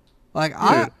 Like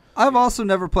Dude. I've also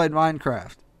never played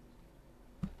Minecraft.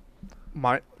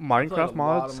 My played a Minecraft lot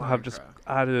mods of have just Minecraft.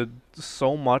 added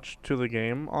so much to the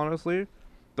game. Honestly,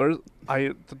 the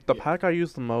Yeah. pack I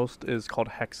use the most is called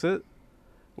Hexit,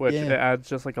 which Yeah. it adds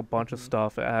just like a bunch of Mhm.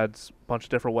 stuff. It adds a bunch of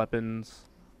different weapons,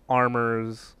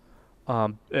 armors.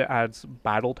 It adds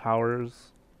battle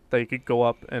towers that you could go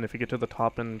up, and if you get to the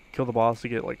top and kill the boss, you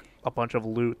get like a bunch of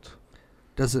loot.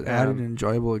 Does it add an Um,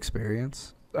 enjoyable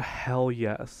experience? Hell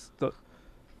yes.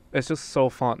 It's just so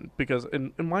fun because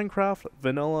in Minecraft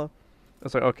vanilla,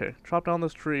 it's like, okay, chop down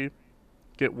this tree,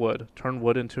 get wood, turn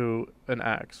wood into an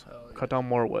axe, Hell yeah. cut down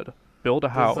more wood, build a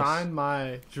house, Design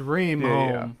my dream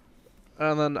Yeah. home.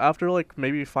 and then after like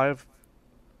maybe 5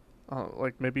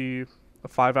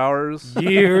 hours,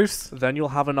 Years. then you'll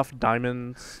have enough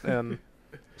diamonds and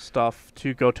stuff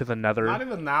to go to the Nether. Not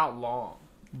even that long.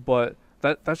 But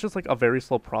that's just like a very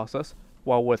slow process.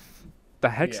 While with the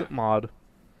Hexit Yeah. mod,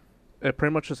 it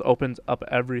pretty much just opens up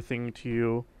everything to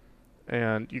you,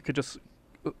 and you could just,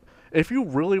 if you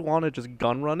really want to just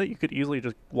gun run it, you could easily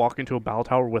just walk into a battle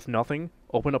tower with nothing,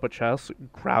 open up a chest,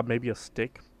 grab maybe a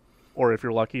stick, or if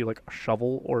you're lucky, like a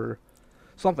shovel or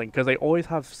something, because they always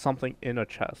have something in a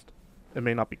chest. It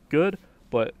may not be good,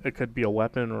 but it could be a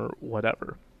weapon or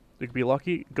whatever. You could be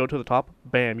lucky, go to the top,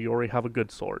 bam, you already have a good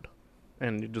sword,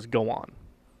 and you just go on.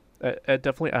 It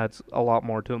definitely adds a lot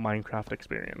more to the Minecraft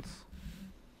experience.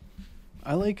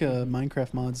 I like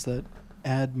Minecraft mods that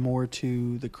add more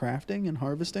to the crafting and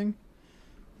harvesting.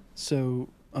 So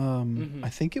Mhm. I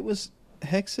think it was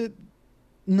Hexit.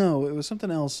 No, it was something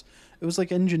else. It was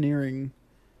like engineering.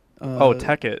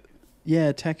 Tech It.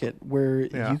 Yeah, Tekkit, where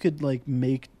Yeah. you could like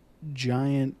make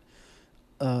giant.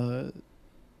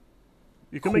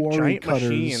 You can make quarry giant cutters.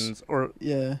 machines, or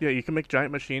Yeah, yeah, you can make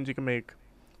giant machines. You can make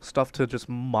stuff to just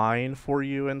mine for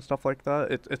you and stuff like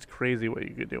that. It's crazy what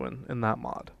you could do in that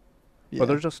mod. yeah. But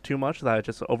there's just too much that it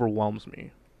just overwhelms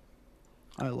me.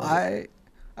 I love it.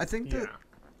 I think Yeah. that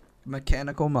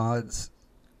mechanical mods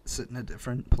sit in a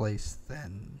different place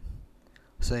than,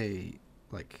 say,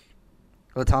 like,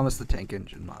 Thomas the Tank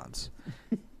Engine mods,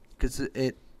 because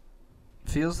it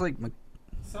feels like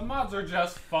Some mods are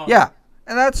just fun. yeah,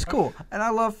 and that's cool, and I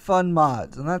love fun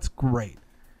mods, and that's great.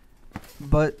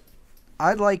 But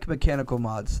I like mechanical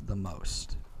mods the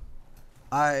most.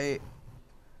 I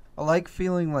like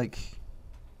feeling like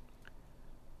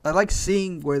I like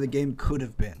seeing where the game could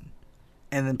have been,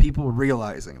 and then people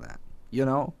realizing that, you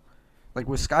know, like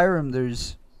with Skyrim,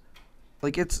 there's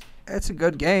like it's a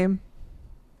good game.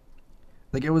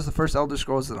 Like, it was the first Elder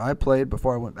Scrolls that I played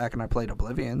before I went back and I played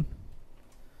Oblivion.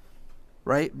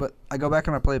 Right? But I go back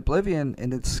and I play Oblivion,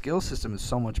 and its skill system is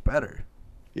so much better.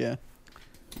 Yeah.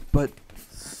 But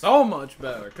So much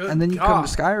better. Good and then you God. come to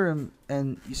Skyrim,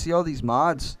 and you see all these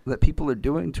mods that people are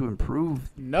doing to improve.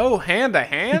 No hand to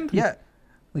hand? Yeah.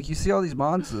 Like, you see all these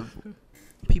mods of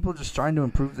people just trying to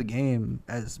improve the game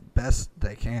as best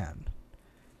they can.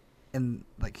 And,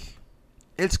 like,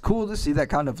 it's cool to see that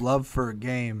kind of love for a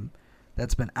game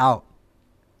that's been out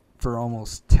for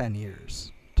almost 10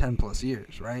 years. 10 plus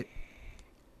years, right?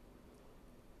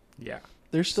 Yeah.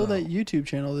 There's still So- that YouTube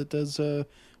channel that does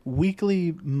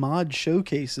weekly mod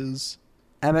showcases.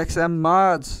 MXM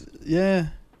mods, Yeah.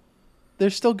 They're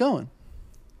still going.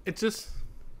 It just,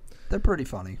 they're pretty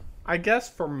funny. I guess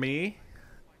for me,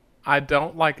 I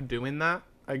don't like doing that.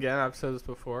 Again, I've said this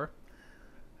before.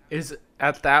 Is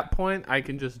at that point, I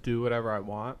can just do whatever I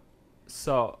want.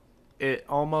 So it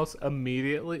almost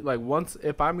immediately, like once,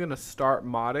 if I'm going to start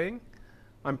modding,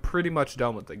 I'm pretty much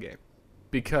done with the game.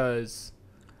 Because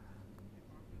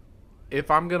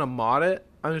if I'm going to mod it,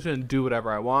 I'm just going to do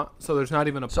whatever I want. So there's not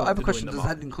even a point So I have a to question. doing Does the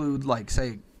that mod. include, like,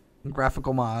 say,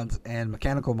 graphical mods and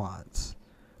mechanical mods?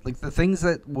 Like, the things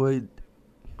that would...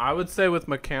 I would say with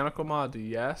mechanical mods,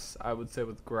 yes. I would say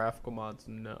with graphical mods,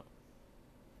 no.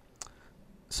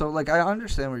 So, like, I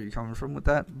understand where you're coming from with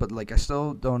that, but, like, I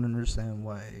still don't understand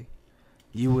why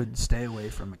you would stay away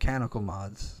from mechanical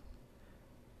mods.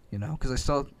 You know? Because I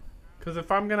still... Because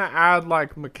if I'm going to add,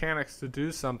 like, mechanics to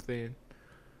do something,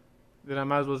 then I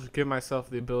might as well just give myself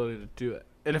the ability to do it.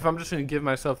 And if I'm just going to give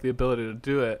myself the ability to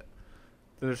do it,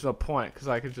 then there's no point, because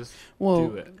I could just Well,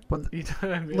 do it. But You know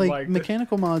what I mean? like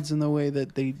mechanical mods in the way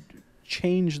that they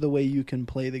change the way you can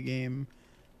play the game,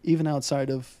 even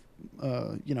outside of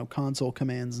console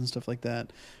commands and stuff like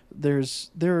that. There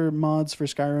are mods for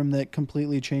Skyrim that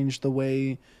completely change the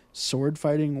way sword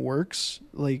fighting works.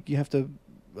 Like, you have to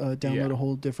download Yeah. a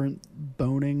whole different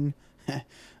boning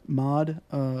mod.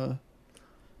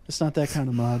 It's not that kind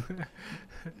of mod.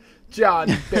 John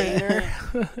Boehner.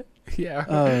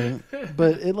 Yeah.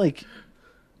 But it like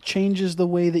changes the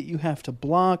way that you have to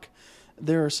block.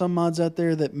 There are some mods out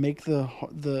there that make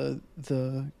the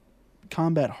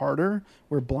combat harder,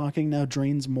 where blocking now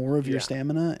drains more of your Yeah.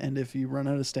 stamina, and if you run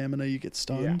out of stamina, you get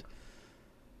stunned.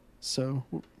 So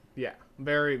Yeah.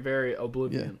 Very, very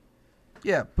Oblivion.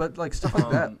 yeah, but, like, stuff like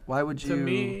that. Why would To you...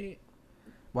 me,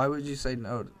 Why would you say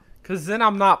no? because then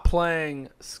I'm not playing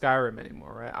Skyrim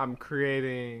anymore, right? I'm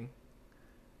creating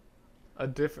a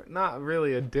different, not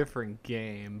really a different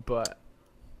game, but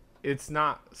it's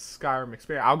not Skyrim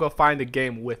experience. I'll go find a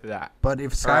game with that. But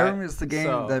if Skyrim Right, is the game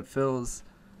so- that fills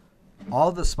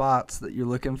all the spots that you're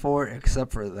looking for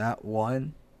except for that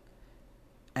one,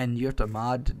 and you have to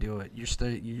mod to do it, you're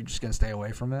just gonna stay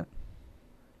away from it?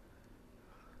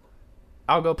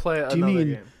 I'll go play Do you another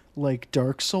mean- game. like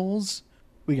Dark Souls,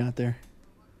 we got there.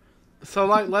 So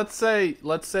like let's say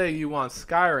you want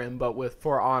Skyrim but with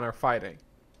For Honor fighting.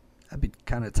 That'd be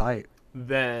kind of tight. Yeah,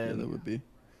 then that would be.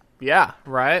 yeah,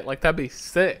 right? Like that'd be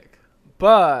sick.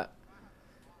 But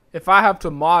if I have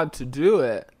to mod to do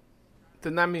it,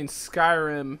 then that means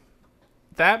Skyrim.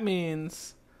 That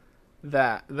means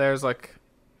that there's like,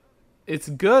 it's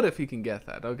good if you can get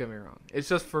that. Don't get me wrong. It's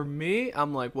just for me,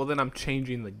 I'm like, well, then I'm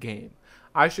changing the game.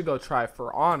 I should go try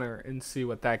For Honor and see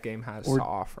what that game has Or- to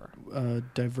offer.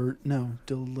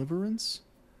 Deliverance.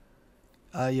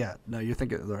 Yeah. No, you're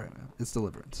thinking of the right now. It's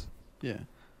Deliverance. Yeah.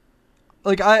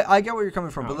 Like I get where you're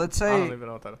coming from, but Oh, let's I don't say even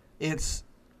know what that is. it's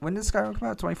when did Skyrim come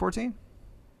out? 2014.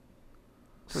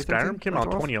 2013? Skyrim came out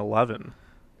 2012? 2011.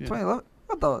 Yeah. 2011.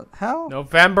 What the hell?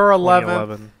 November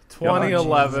 11th, 2011.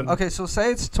 2011. Okay, so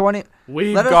say it's 20.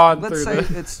 We've Let's gone through say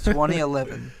this. it's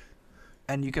 2011,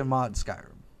 and you can mod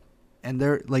Skyrim, and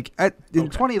there in Okay.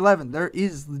 2011 there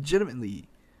is legitimately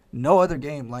no other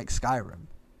game like Skyrim,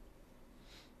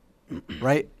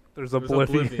 right? There's There's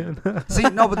Oblivion. See,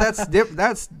 no, but that's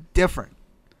different.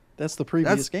 That's the previous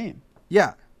That's- game.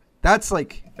 Yeah, that's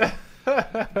like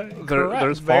Correct.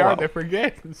 there's They are Fallout. different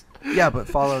games. yeah, but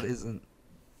Fallout isn't.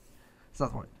 It's not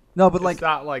the point. No, but like it's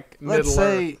not like let's Middle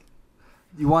say Earth.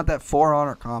 you want that For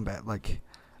Honor combat, like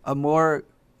a more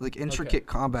like intricate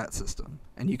combat system,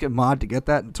 and you can mod to get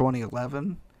that in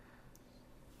 2011.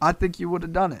 I think you would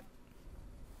have done it,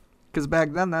 because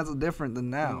back then that's different than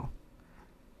now.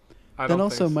 I That don't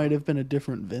also think so. might have been a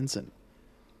different Vincent.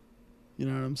 You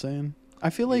know what I'm saying? I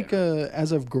feel like Yeah.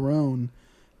 as I've grown,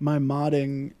 my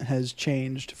modding has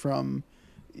changed from,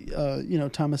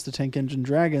 Thomas the Tank Engine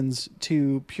Dragons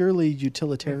to purely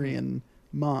utilitarian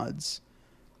mods.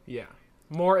 Yeah,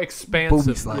 more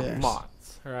expansive sliders.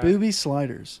 mods. Right? Booby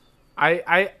sliders.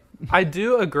 I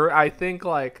do agree. I think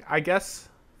like I guess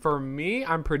for me,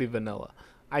 I'm pretty vanilla.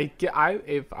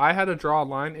 If I had to draw a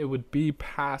line, it would be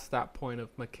past that point of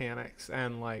mechanics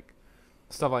and like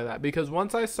stuff like that. Because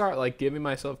once I start like giving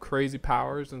myself crazy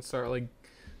powers and start like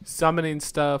summoning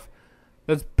stuff,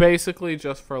 that's basically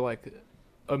just for like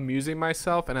amusing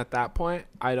myself. And at that point,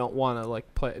 I don't want to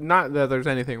like play. Not that there's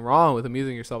anything wrong with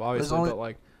amusing yourself, obviously, only- but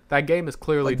like that game is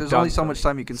clearly Like there's done only so for much me.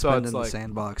 time you can So spend it's in the like-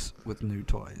 sandbox with new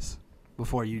toys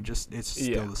before it's still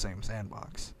Yeah. the same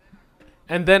sandbox.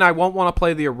 And then I won't want to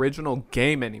play the original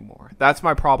game anymore. That's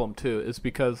my problem too, is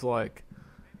because like,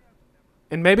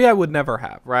 and maybe I would never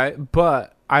have, right?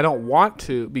 But I don't want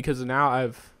to because now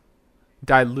I've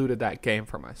diluted that game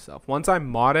for myself. Once I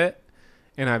mod it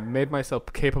and I've made myself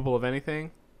capable of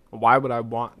anything, why would I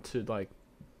want to like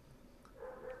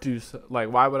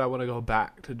why would I want to go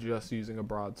back to just using a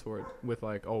broadsword with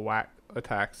like a whack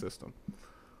attack system?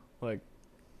 Like,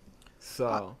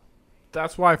 so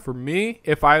that's why for me,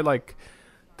 if I like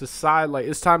decide like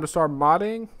it's time to start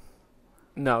modding,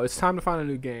 no, it's time to find a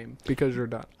new game because you're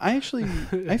done. I actually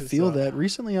I feel So- that.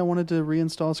 Recently I wanted to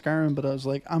reinstall Skyrim, but I was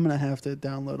like, I'm gonna have to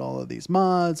download all of these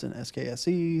mods and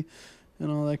SKSE and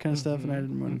all that kind of stuff, and I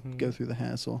didn't want to Mhm. go through the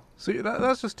hassle. See,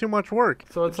 that's just too much work.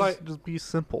 So it's like- just be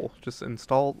simple. Just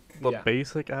install the Yeah.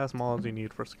 basic ass mods you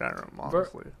need for Skyrim.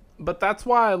 Honestly, But that's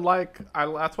why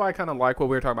that's why I kind of like what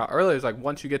we were talking about earlier. Is like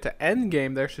once you get to end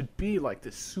game, there should be like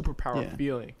this superpower Yeah.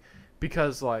 feeling,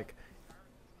 because like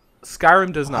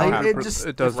Skyrim does not have. It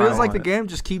it does feels not like the want it. game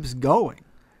just keeps going.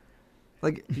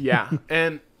 Like Yeah,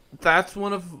 and that's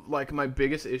one of like my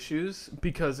biggest issues,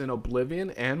 because in Oblivion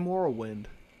and Morrowind,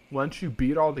 once you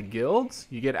beat all the guilds,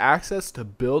 you get access to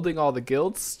building all the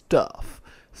guild stuff.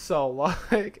 So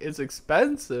like it's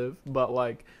expensive, but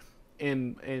like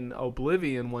in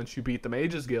Oblivion, once you beat the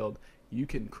Mages Guild, you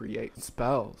can create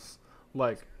spells.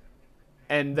 Like,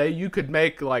 and you could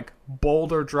make like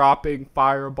boulder dropping,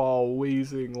 fireball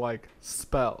wheezing like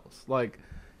spells like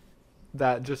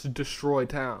that just destroy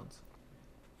towns.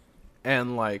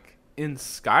 And like in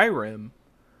Skyrim,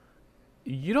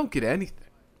 you don't get anything.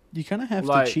 You kind of have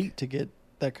Like- to cheat to get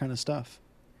that kind of stuff.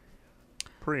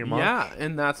 pretty much. Yeah,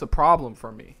 and that's a problem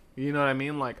for me. You know what I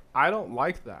mean? Like I don't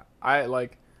like that. I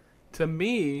like, to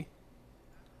me,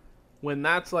 when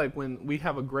that's like when we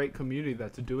have a great community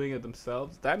that's doing it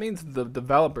themselves, that means the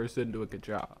developers didn't do a good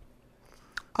job,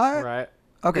 right?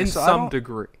 Okay, in so some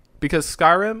degree, because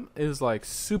Skyrim is like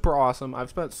super awesome. I've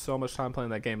spent so much time playing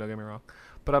that game. Don't get me wrong,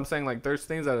 but I'm saying like there's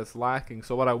things that it's lacking.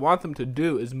 So what I want them to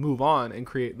do is move on and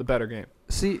create the better game.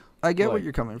 See, I get what Like-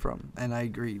 you're coming from, and I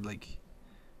agree. Like,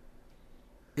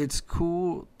 it's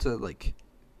cool to like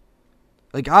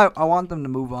I want them to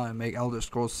move on and make Elder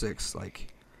Scrolls 6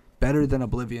 like better than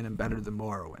Oblivion and better than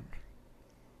Morrowind,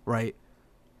 right?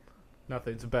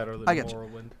 Nothing's better than I get you.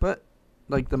 Morrowind. But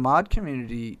like the mod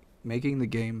community making the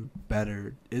game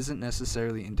better isn't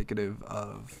necessarily indicative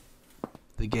of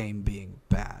the game being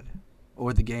bad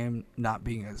or the game not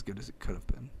being as good as it could have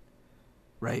been.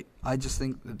 right? I just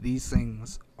think that these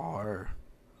things are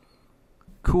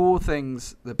cool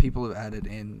things that people have added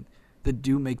in that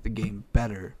do make the game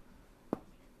better,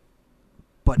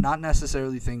 but not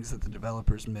necessarily things that the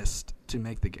developers missed to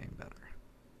make the game better.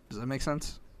 Does that make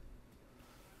sense?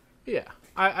 Yeah,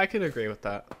 I can agree with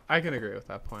that. I can agree with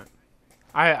that point.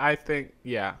 I think,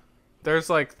 yeah. There's,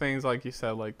 like, things like you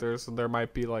said, like, there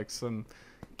might be, like, some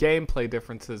gameplay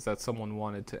differences that someone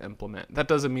wanted to implement. That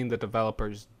doesn't mean the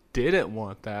developers didn't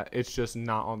want that. It's just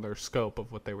not on their scope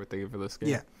of what they were thinking for this game.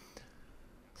 Yeah.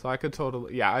 So I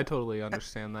totally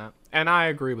understand that. And I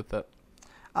agree with it.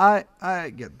 I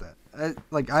get that.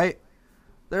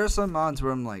 There are some mods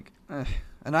where I'm like,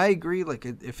 and I agree. Like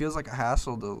it feels like a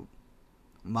hassle to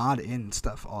mod in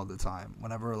stuff all the time.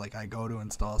 Whenever like I go to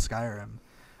install Skyrim,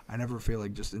 I never feel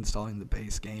like just installing the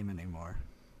base game anymore.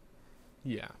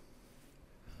 Yeah.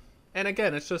 And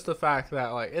again, it's just the fact that,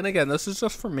 like, and again, this is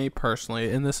just for me personally,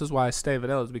 and this is why I stay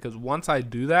vanilla, is because once I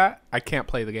do that, I can't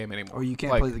play the game anymore. Or you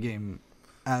can't like, play the game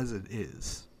as it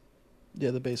is.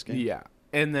 Yeah, the base game. Yeah.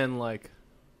 And then, like,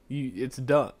 it's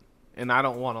done. And I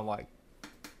don't want to, like,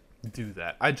 do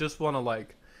that. I just want to,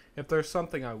 like, if there's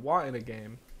something I want in a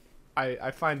game,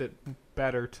 I find it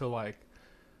better to, like,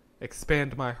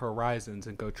 expand my horizons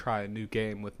and go try a new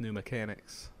game with new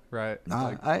mechanics, right?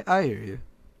 Nah, Like, I hear you.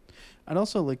 I'd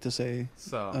also like to say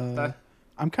so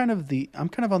I'm kind of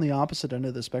on the opposite end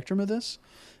of the spectrum of this,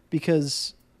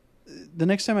 because the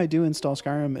next time I do install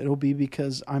Skyrim, it'll be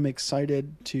because I'm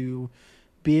excited to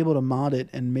be able to mod it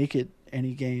and make it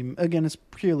any game. Again, it's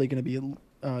purely going to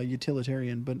be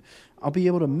utilitarian, but I'll be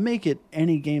able to make it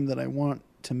any game that I want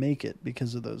to make it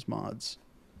because of those mods.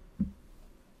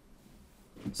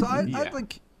 So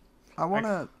I want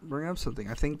to bring up something.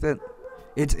 I think that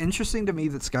it's interesting to me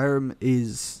that Skyrim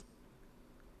is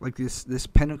like this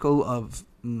pinnacle of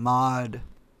mod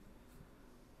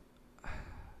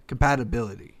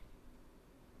compatibility.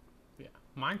 yeah,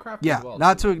 Minecraft. Yeah, as well,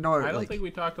 not too. to ignore it. I don't like, think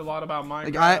we talked a lot about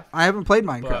Minecraft. like I haven't played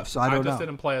Minecraft, but so I don't I just know.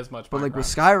 didn't play as much. But like with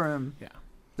Minecraft. Skyrim, Yeah.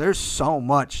 there's so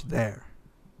much there.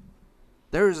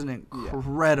 There is an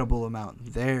incredible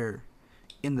amount there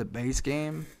in the base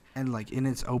game and like in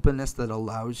its openness that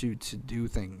allows you to do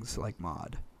things like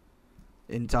mod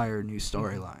entire new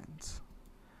storylines.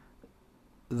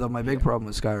 Though my big problem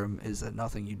with Skyrim is that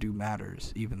nothing you do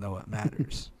matters, even though it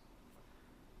matters.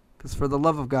 Because for the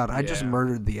love of God, I just Yeah.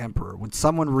 murdered the Emperor. Would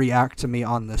someone react to me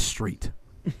on the street?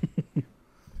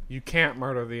 You can't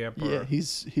murder the Emperor. Yeah,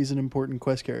 he's an important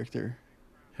quest character.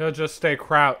 He'll just stay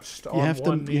crouched on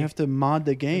one knee You have to mod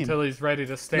the game. until he's ready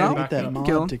to No, stand Get back that up. mod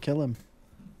Kill him. to kill him.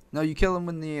 No, you kill him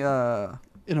when the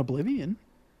In Oblivion.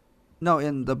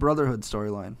 in the Brotherhood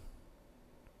storyline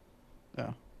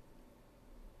Oh,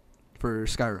 for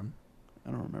Skyrim.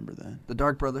 I don't remember that. The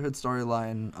Dark Brotherhood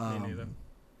storyline. Me neither.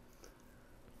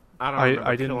 I don't remember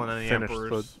I didn't killing any finish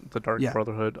emperors. the Dark Yeah.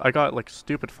 Brotherhood. I got like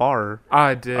stupid far.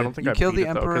 I did. I don't think You I kill beat the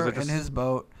it, though, 'cause Emperor it just- in his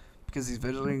boat because he's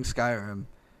visiting Skyrim,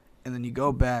 and then you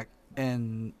go back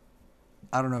and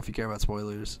I don't know if you care about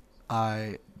spoilers.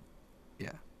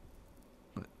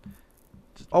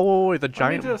 Oh wait, the Let me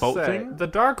giant just boat say, thing. the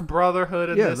Dark Brotherhood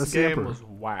in Yeah, this that's the game Emperor. was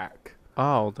whack.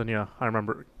 Oh, then yeah, I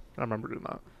remember doing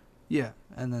that. Yeah,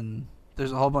 and then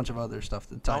there's a whole bunch of other stuff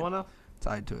that's I wanna.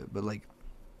 tied to it, but like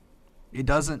it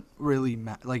doesn't really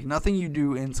matter. Like nothing you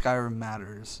do in Skyrim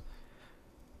matters,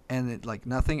 and it like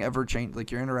nothing ever change.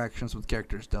 Like your interactions with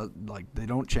characters they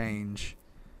don't change,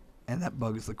 and that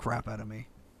bugs the crap out of me.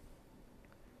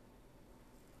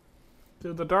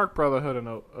 Dude, the Dark Brotherhood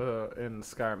in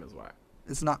Skyrim is whack.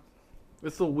 It's not.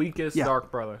 It's the weakest Yeah.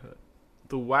 Dark Brotherhood.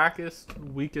 The weakest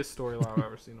storyline I've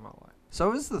ever seen in my life.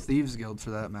 So is the Thieves Guild for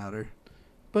that matter.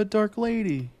 But Dark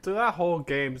Lady. So that whole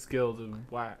game's guild is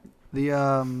whack.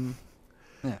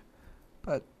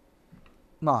 But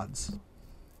mods.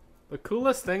 The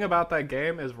coolest thing about that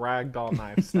game is ragdoll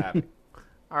knife stabbing.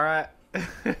 Alright?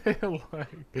 Like,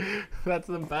 that's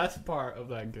the best part of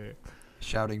that game.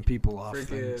 Shouting people off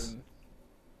things. Freaking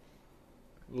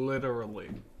literally.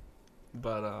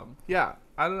 But yeah,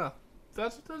 I don't know.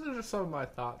 Those are just some of my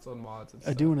thoughts on mods and I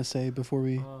stuff. do want to say before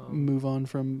we move on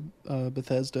from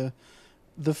Bethesda,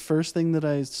 the first thing that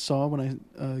I saw when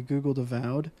I Googled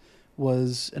Avowed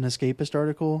was an Escapist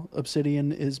article.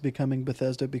 Obsidian is becoming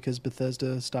Bethesda because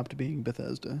Bethesda stopped being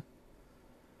Bethesda.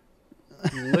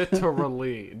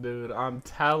 Literally, dude. I'm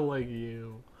telling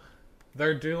you.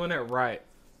 They're doing it right.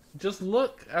 Just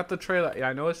look at the trailer. Yeah,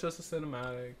 I know it's just a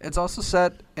cinematic. It's also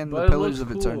set in But the it Pillars of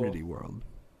looks cool. Eternity world.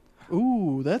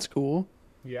 Ooh, that's cool.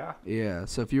 Yeah. Yeah,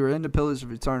 so if you were into Pillars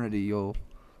of Eternity, you'll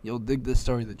dig the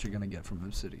story that you're gonna get from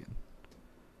Obsidian.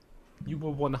 You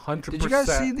will 100% Did you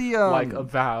guys see the like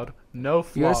Avowed. No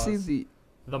You guys flaws. see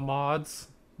The mods.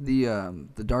 The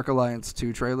Dark Alliance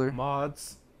 2 trailer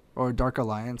Mods. or Dark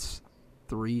Alliance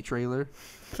 3 trailer.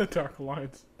 The Dark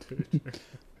Alliance.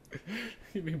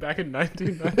 You mean back in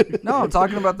 1990? No, I'm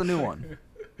talking about the new one.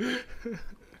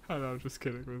 I know, I'm just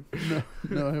kidding.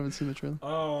 No, I haven't seen the trailer.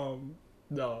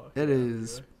 No. It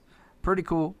is pretty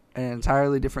cool, an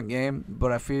entirely different game,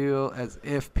 but I feel as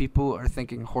if people are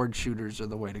thinking horde shooters are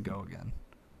the way to go again.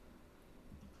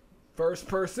 First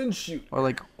person shoot. Or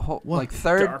like What?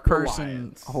 third Dark person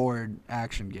Alliance. horde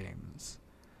action games.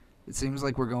 It seems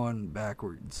like we're going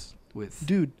backwards with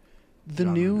Dude, the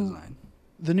genre new design.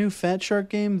 the new Fat Shark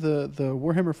game, the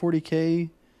Warhammer 40K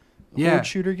Yeah. horde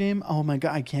shooter game. Oh my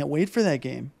god, I can't wait for that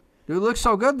game. Dude, it looks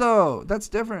so good though. That's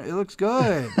different. It looks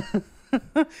good.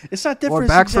 It's not different. Or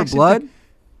Back for Blood.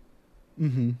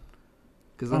 Mm-hmm.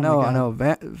 Because Oh I my know,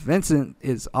 God. Vincent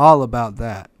is all about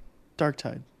that. Dark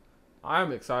Tide.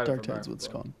 I'm excited Dark for Tide's Back what it's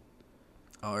 4 Blood.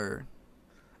 called. Or,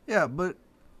 yeah, but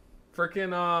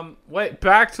Freaking, wait,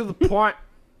 back to the point.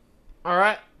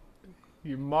 Alright?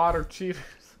 You modern cheaters.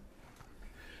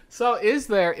 So, is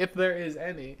there, if there is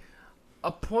any,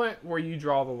 a point where you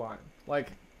draw the line?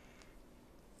 Like,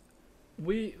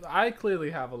 I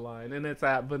clearly have a line, and it's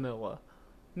at vanilla.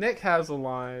 Nick has a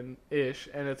line-ish,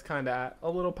 and it's kind of a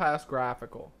little past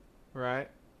graphical, right?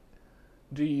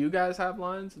 Do you guys have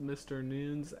lines, Mr.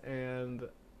 Noons and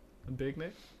Big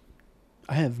Nick?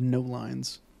 I have no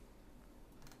lines.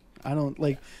 I don't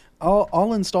like.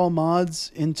 I'll install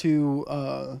mods into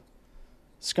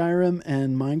Skyrim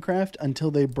and Minecraft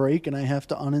until they break, and I have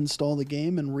to uninstall the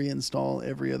game and reinstall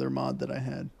every other mod that I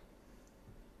had.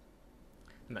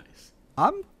 Nice.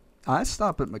 I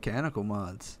stop at mechanical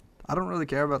mods. I don't really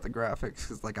care about the graphics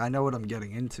because, like, I know what I'm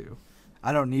getting into.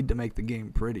 I don't need to make the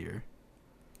game prettier.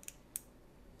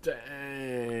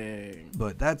 Dang.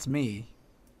 But that's me.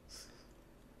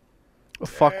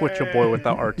 Fuck with your boy with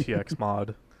that RTX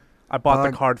mod. I bought the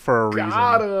Dog. card for a reason.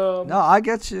 Got him. No, I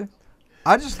get you.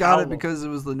 I just got Tell it him. because it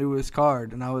was the newest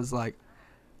card, and I was like,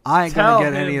 I ain't Tell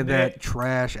gonna get any him, of Nick. that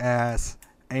trash ass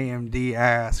AMD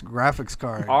ass graphics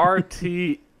card.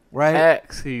 RTX, Right?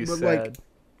 he But, said. like,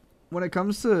 when it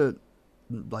comes to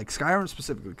like Skyrim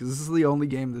specifically, because this is the only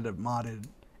game that I've modded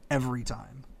every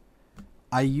time,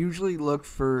 I usually look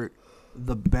for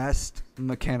the best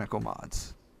mechanical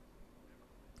mods.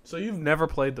 So you've never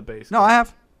played the base? No, game? I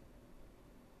have.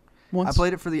 Once. I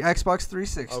played it for the Xbox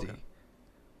 360 Okay.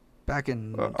 back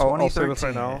in I'll say 2013. this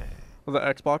right now. The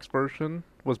Xbox version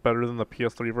was better than the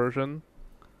PS3 version.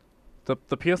 The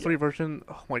PS3 version,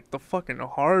 like the fucking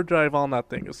hard drive on that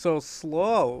thing is so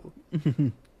slow.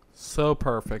 So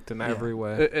perfect in Yeah. every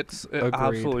way. It Agreed.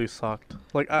 absolutely sucked.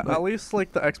 Like at least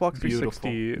like the Xbox Beautiful.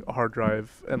 360 hard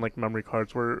drive and like memory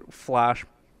cards were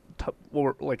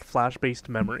or like flash based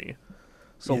memory,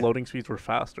 so Yeah. loading speeds were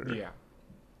faster. Yeah.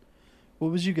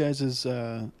 What was you guys'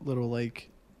 little like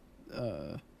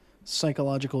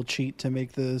psychological cheat to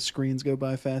make the screens go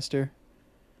by faster?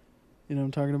 You know what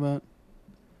I'm talking about?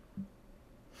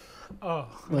 Oh.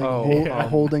 Like yeah.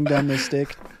 holding down the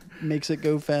stick makes it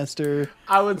go faster.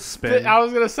 I would Spin. I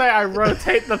was gonna say I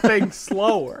rotate the thing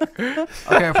slower. Okay,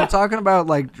 if we're talking about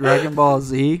like Dragon Ball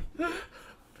Z,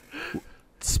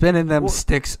 spinning them Well-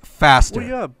 sticks faster.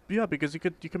 Well, yeah, because you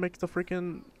could make the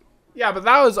freaking Yeah, but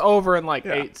that was over in like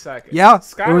Yeah. 8 seconds. Yeah, it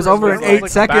Skyrim was over in like 8 a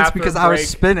seconds bathroom because I was break.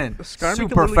 spinning Skyrim. You could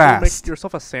super literally go fast. make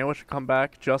yourself a sandwich and come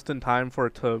back just in time for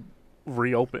it to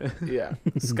reopen. Yeah.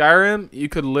 Skyrim, you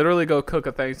could literally go cook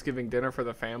a Thanksgiving dinner for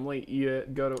the family, eat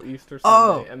it, go to Easter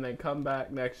Oh. Sunday, and then come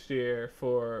back next year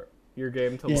for your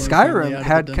game to Yeah. launch. Finally out Skyrim of the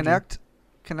had dungeon.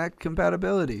 Connect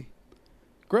compatibility.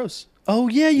 Gross. Oh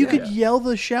yeah, you Yeah. could yell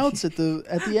the shouts at the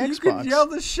Xbox. You could yell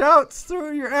the shouts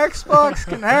through your Xbox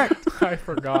Connect. I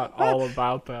forgot all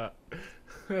about that.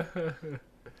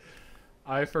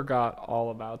 I forgot all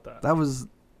about that. That was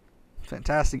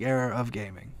fantastic era of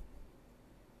gaming.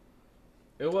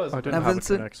 It was. I a didn't Now, have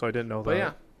Vincent- a Connect, so I didn't know But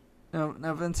that. yeah.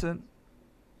 Now, Vincent,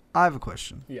 I have a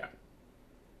question. Yeah.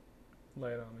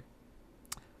 Lay it on me.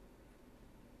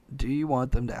 Do you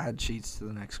want them to add cheats to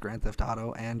the next Grand Theft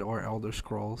Auto and or Elder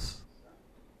Scrolls?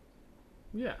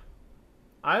 Yeah.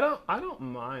 I don't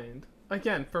mind.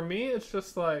 Again, for me it's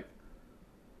just like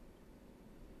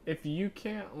if you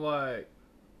can't like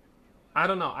I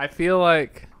don't know. I feel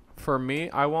like for me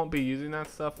I won't be using that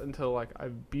stuff until like I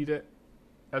beat it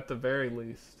at the very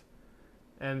least.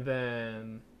 And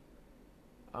then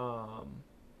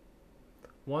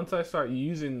once I start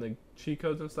using the cheat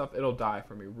codes and stuff, it'll die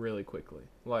for me really quickly.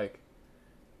 Like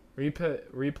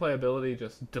replayability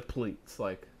just depletes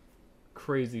like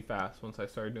crazy fast once I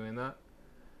started doing that.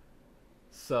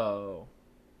 So,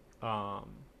 I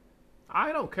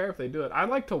I don't care if they do it. I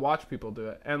like to watch people do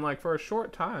it. And, like, for a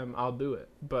short time, I'll do it.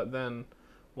 But then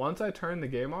once I turn the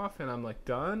game off and I'm, like,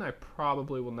 done, I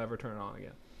probably will never turn it on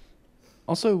again.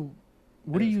 Also,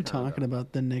 what are It's you kinda talking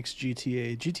about the next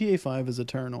GTA? GTA 5 is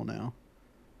eternal now.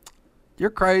 You're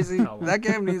crazy. No. That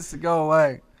game needs to go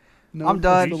away. No, I'm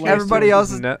done. it's the last Everybody one.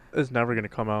 else is never gonna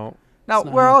come out. No, It's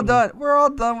not we're all happening. done. We're all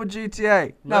done with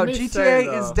GTA. No, Let me GTA say,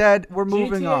 is though, dead. We're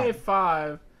moving GTA on.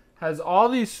 5 has all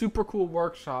these super cool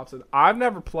workshops that I've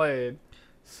never played.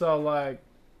 So, like,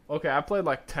 okay, I played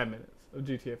like 10 minutes of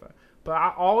GTA 5. But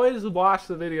I always watch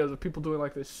the videos of people doing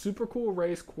like this super cool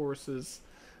race courses.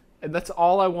 And that's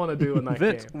all I want to do in that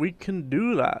Vince, game. we can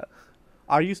do that.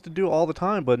 I used to do it all the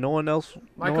time, but no one else.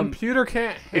 My no one, computer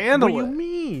can't handle What do it. you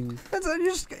mean? You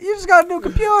just got a new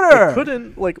computer. It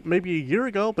couldn't like maybe a year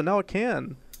ago, but now it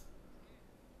can.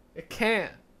 It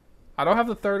can't. I don't have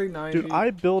the 3090. Dude, I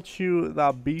built you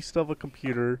that beast of a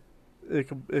computer. It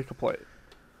could play.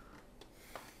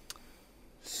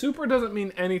 Super doesn't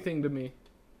mean anything to me.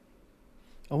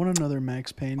 I want another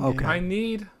Max Payne Okay. game. I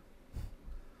need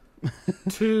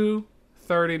two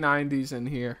 3090s in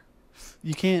here.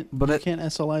 You can't. But you it- can't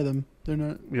SLI them. They're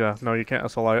not. Yeah, no, you can't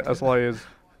SLI. SLI is.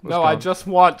 No, I gone. just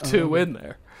want two Oh. in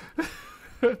there.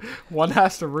 One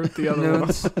has to root the other one.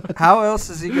 Nunes, how else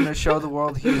is he gonna show the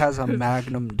world he has a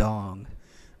Magnum dong?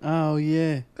 Oh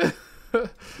yeah.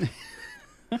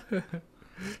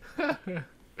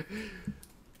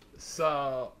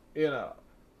 So, you know,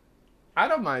 I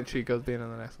don't mind Chico's being in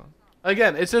the next one.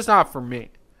 Again, it's just not for me.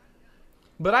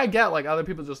 But I get, like, other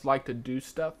people just like to do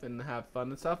stuff and have fun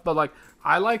and stuff. But, like,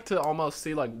 I like to almost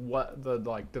see, like, what the,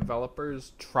 like,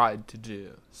 developers tried to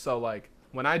do. So, like,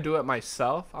 when I do it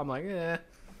myself, I'm like, eh.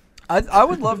 I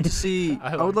would love to see.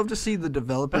 I I like- would love to see the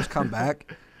developers come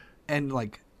back and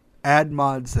like add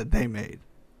mods that they made.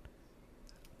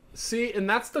 See, and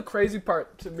that's the crazy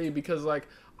part to me because, like,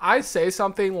 I say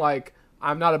something like,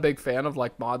 I'm not a big fan of,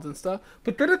 like, mods and stuff.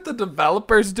 But then if the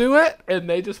developers do it and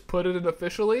they just put it in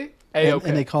officially, And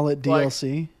they call it Like-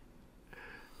 DLC.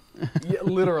 Yeah,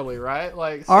 literally, right?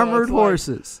 Like so Armored it's like,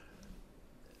 horses.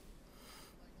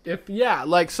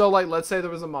 Let's say there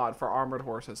was a mod for armored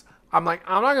horses. I'm like,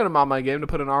 I'm not gonna mod my game to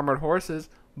put in armored horses,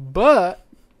 but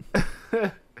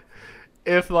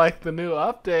if like the new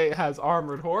update has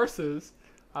armored horses,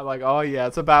 I'm like, oh yeah,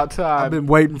 it's about time. I've been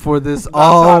waiting for this About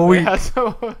time all we week. had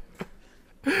some-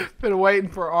 been waiting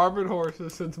for armored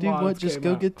horses since Dude, mods what? Just came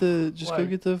go out. get the. Just go Like-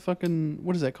 get the fucking.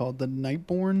 What is that called? The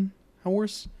Nightborn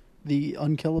horse. The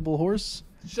unkillable horse.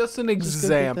 It's just an Just go get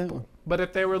that example. one. But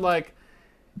if they were like,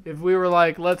 if we were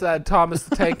like, let's add Thomas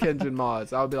the Tank Engine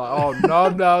mods, I would be like, oh no.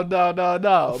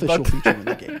 Official But, feature in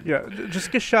the game. Yeah,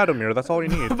 just get Shadowmere. That's all you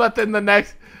need. but then the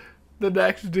next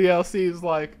DLC is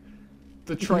like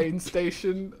the train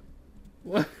station,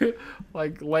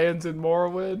 like lands in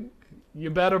Morrowind. You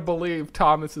better believe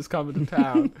Thomas is coming to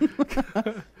town.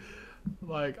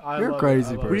 Like I You're love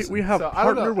crazy it. I love We, it. we have So, I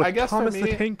don't know, partnered I with guess for Thomas the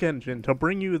me- Tank Engine to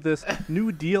bring you this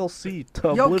new DLC to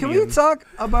Yo, Oblivion. can we talk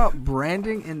about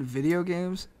branding in video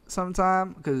games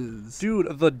sometime? Because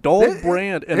Dude, the Dull This-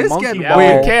 brand and it's Monkey getting Yeah, Ball.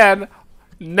 weird. we can.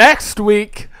 Next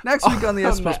week next week on the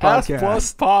S Plus the S podcast,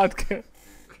 Plus podcast.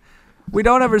 we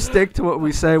don't ever stick to what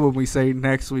we say when we say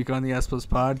next week on the S Plus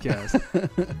podcast.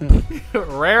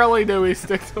 Rarely do we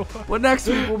stick to one. Well, next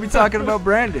week we'll be talking about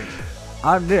branding.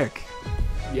 I'm Nick.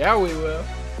 Yeah, we will.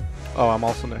 Oh, I'm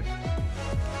also Nick.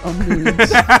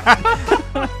 Nudes.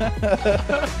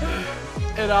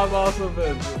 And I'm also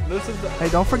Vincent. This is the. Hey,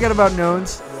 don't forget about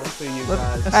Noons. We'll see you Let-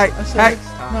 guys. Hey, I said hey. it.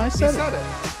 No, I You said said it.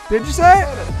 it. Did you say You it?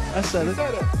 said it. I said You it.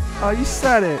 said it. Oh, you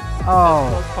said it. Oh,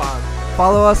 That's fine.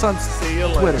 follow us on See you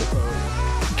later. Twitter. folks.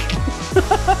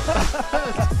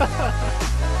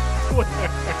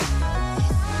 Twitter.